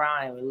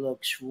background, and it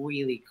looks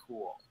really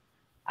cool.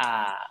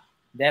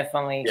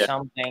 Definitely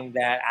something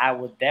that I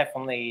would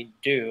definitely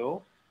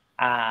do.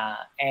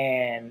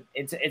 And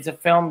it's a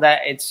film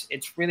that it's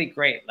really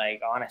great.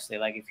 Like honestly,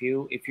 like if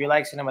you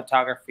like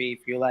cinematography,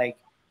 if you like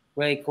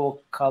really cool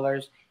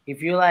colors,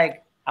 if you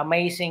like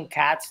amazing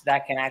cats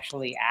that can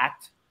actually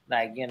act.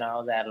 Like, you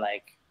know, that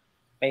like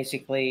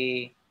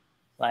basically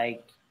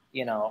like,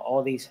 you know,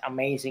 all these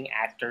amazing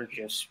actors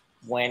just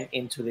went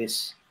into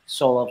this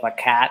soul of a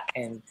cat,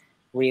 and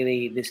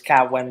really this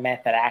cat went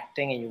method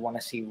acting, and you want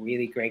to see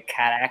really great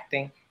cat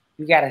acting,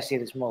 you got to see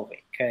this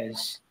movie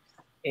because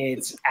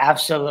it's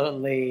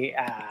absolutely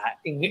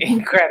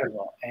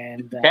incredible.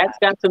 And Cat's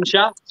got some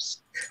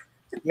chops.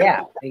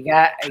 Yeah, he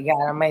got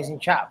amazing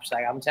chops.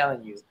 Like I'm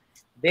telling you,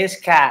 this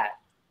cat.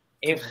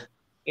 If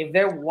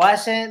there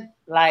wasn't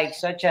like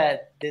such a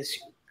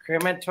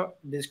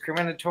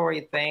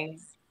discriminatory thing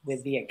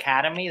with the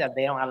Academy that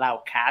they don't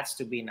allow cats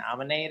to be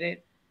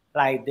nominated,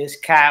 like this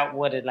cat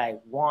would have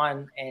like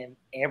won in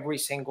every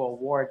single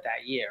award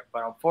that year.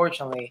 But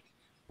unfortunately,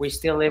 we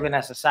still live in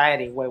a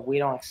society where we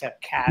don't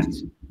accept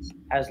cats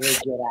as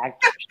legit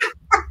actors.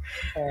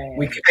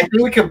 I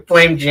think we could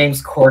blame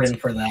James Corden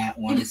for that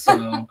one.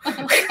 So,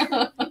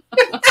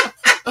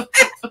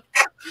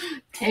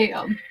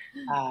 damn.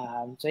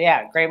 So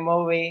yeah, great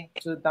movie.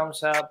 2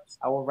 thumbs up.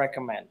 I will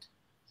recommend.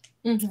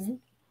 Mm-hmm.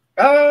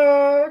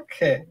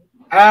 Okay.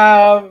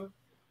 I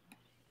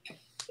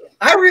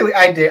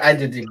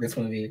did dig this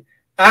movie.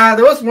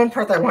 There was one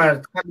part that I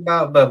wanted to talk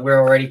about, but we're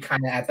already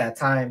kind of at that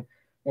time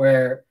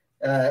where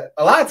a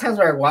lot of times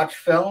when I watch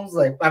films,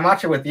 like I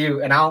watch it with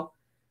you, and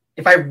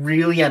if I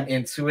really am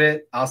into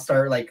it, I'll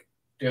start like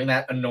doing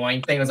that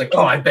annoying thing. It's like,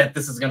 oh, I bet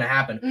this is gonna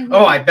happen. Mm-hmm.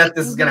 Oh, I bet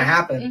this is gonna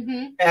happen.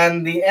 Mm-hmm.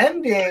 And the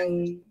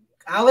ending,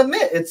 I'll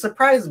admit, it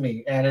surprised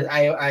me, and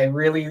I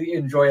really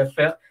enjoy a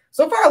film.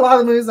 So far, a lot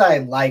of the movies I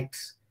liked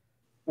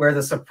where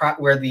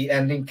the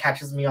ending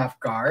catches me off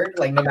guard.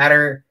 Like no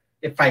matter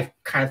if I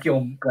kind of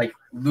feel like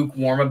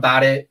lukewarm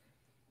about it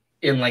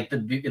in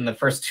the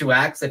first 2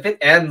 acts, if it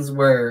ends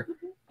where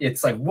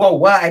it's like, whoa,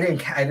 what? I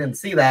didn't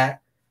see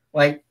that.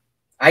 Like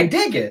I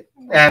dig it,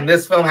 and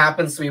this film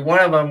happens to be one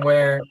of them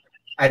where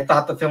I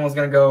thought the film was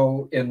going to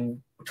go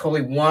in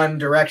totally one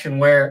direction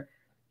where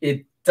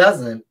it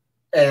doesn't.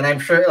 And I'm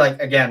sure,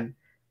 like, again,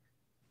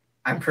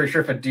 I'm pretty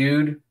sure if a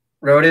dude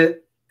wrote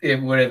it,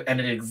 it would have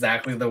ended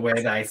exactly the way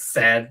that I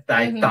said that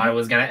I thought it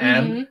was going to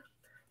end.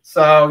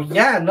 So,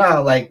 yeah,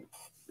 no, like,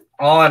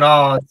 all in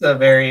all, it's a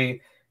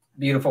very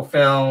beautiful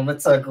film.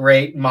 It's a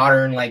great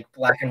modern, like,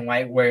 black and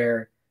white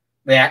where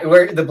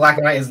the black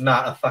and white is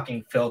not a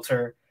fucking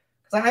filter.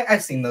 Because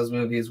I've seen those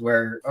movies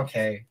where,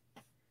 okay,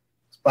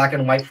 it's black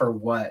and white for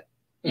what?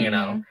 You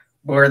know?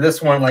 Where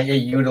this one, like, it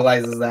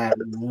utilizes that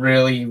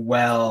really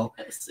well.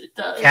 Yes, it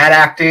does. Cat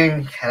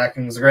acting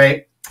is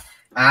great.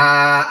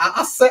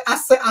 I'll say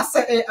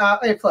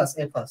A plus.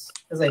 It's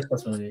an A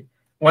plus movie.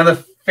 One of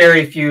the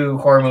very few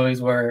horror movies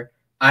where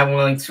I'm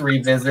willing to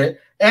revisit,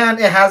 and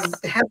it has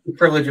the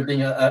privilege of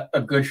being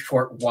a good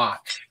short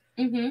watch.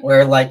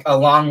 Where like a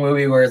long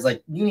movie where it's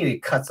like you need to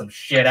cut some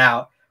shit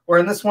out. Where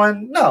in this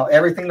one, no,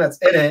 everything that's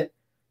in it,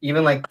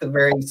 even like the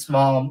very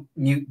small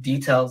mute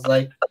details,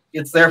 like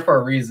it's there for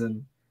a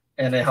reason.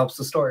 And it helps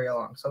the story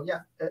along. So yeah,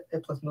 A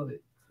plus movie.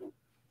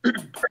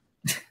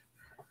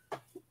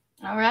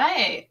 All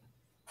right.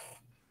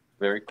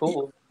 Very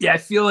cool. Yeah, I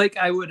feel like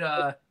I would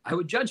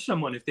judge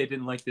someone if they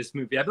didn't like this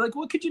movie. I'd be like,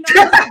 "What could you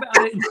not like about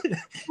it?"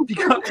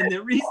 And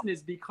the reason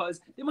is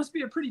because they must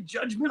be a pretty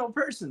judgmental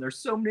person. There's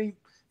so many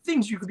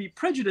things you could be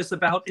prejudiced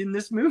about in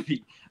this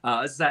movie.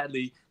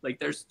 Sadly, like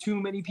there's too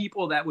many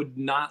people that would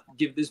not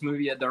give this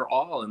movie their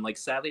all, and like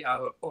sadly,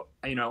 I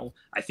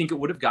think it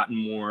would have gotten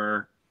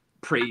more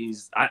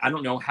praise. I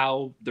don't know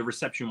how the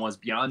reception was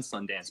beyond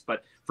Sundance,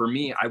 but for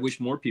me, I wish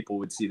more people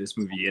would see this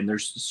movie. And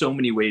there's so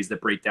many ways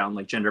that break down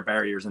like gender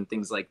barriers and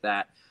things like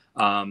that.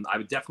 I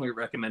would definitely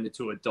recommend it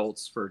to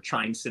adults for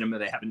trying cinema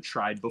they haven't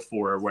tried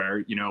before,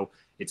 where,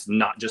 it's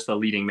not just a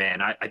leading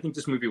man. I think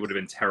this movie would have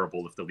been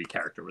terrible if the lead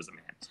character was a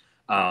man.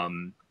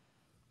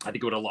 I think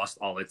it would have lost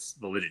all its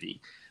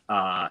validity.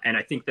 And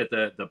I think that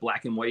the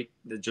black and white,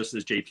 just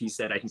as JP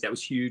said, I think that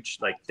was huge.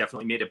 Like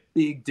definitely made a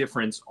big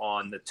difference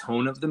on the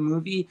tone of the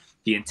movie,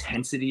 the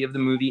intensity of the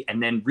movie,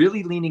 and then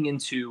really leaning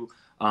into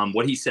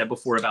what he said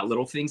before about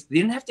little things. They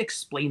didn't have to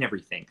explain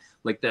everything.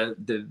 Like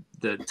the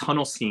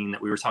tunnel scene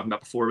that we were talking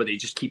about before, where they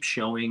just keep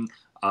showing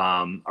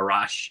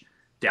Arash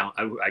down,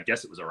 I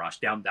guess it was Arash,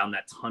 down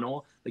that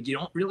tunnel. Like you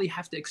don't really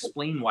have to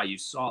explain why you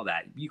saw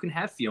that. You can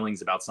have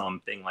feelings about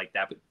something like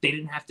that, but they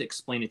didn't have to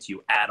explain it to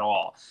you at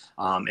all.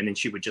 And then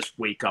she would just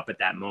wake up at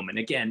that moment.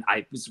 Again,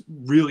 I was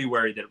really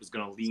worried that it was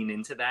going to lean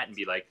into that and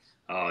be like,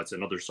 oh, it's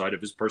another side of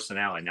his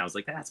personality. And I was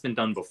like, that's been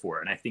done before.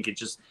 And I think it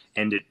just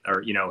ended,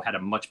 or, had a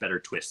much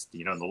better twist.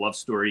 The love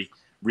story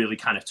really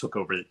kind of took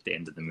over at the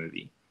end of the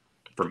movie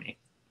for me.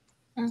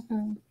 All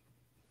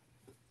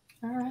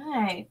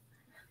right.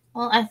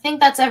 Well, I think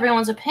that's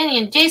everyone's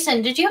opinion.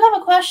 Jason, did you have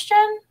a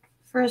question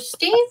for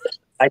Steve?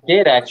 I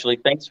did, actually.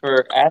 Thanks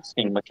for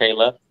asking,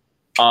 Michaela.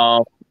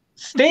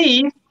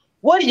 Steve,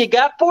 what do you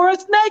got for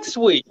us next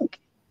week?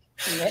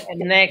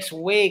 Next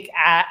week,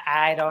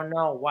 I don't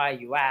know why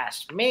you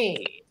asked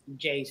me,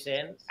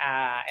 Jason,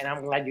 and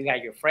I'm glad you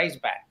got your phrase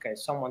back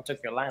because someone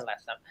took your line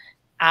last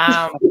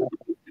time.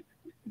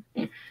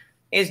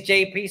 It's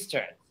JP's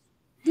turn.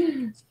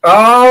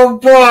 Oh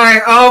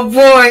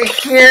boy,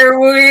 here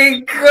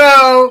we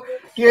go.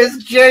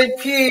 Here's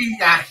JP.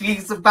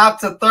 He's about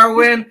to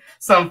throw in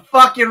some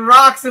fucking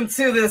rocks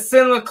into the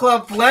Cinema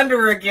Club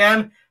blender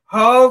again.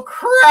 Oh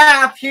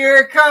crap, here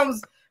it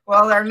comes.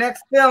 Well, our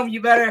next film,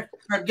 you better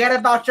forget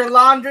about your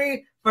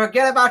laundry,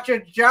 forget about your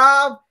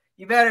job.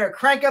 You better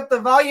crank up the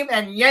volume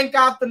and yank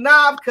off the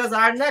knob because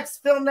our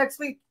next film next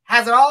week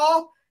has it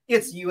all.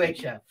 It's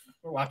UHF.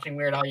 We're watching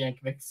Weird Al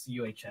Yankovic's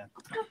UHF.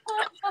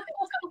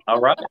 All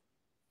right.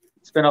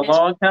 It's been a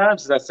long time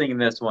since I've seen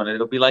this one.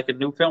 It'll be like a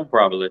new film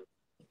probably.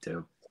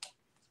 Too.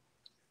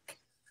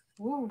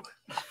 Ooh.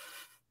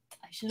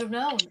 I should have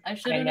known. I've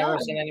never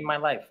seen any in my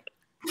life.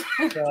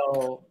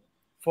 So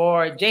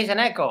for Jason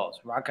Eccles,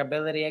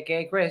 Rockability,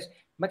 aka Chris,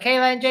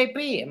 Michaela and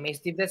JP, and me,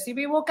 Steve the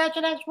CB, we'll catch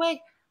you next week.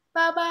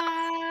 Bye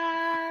bye.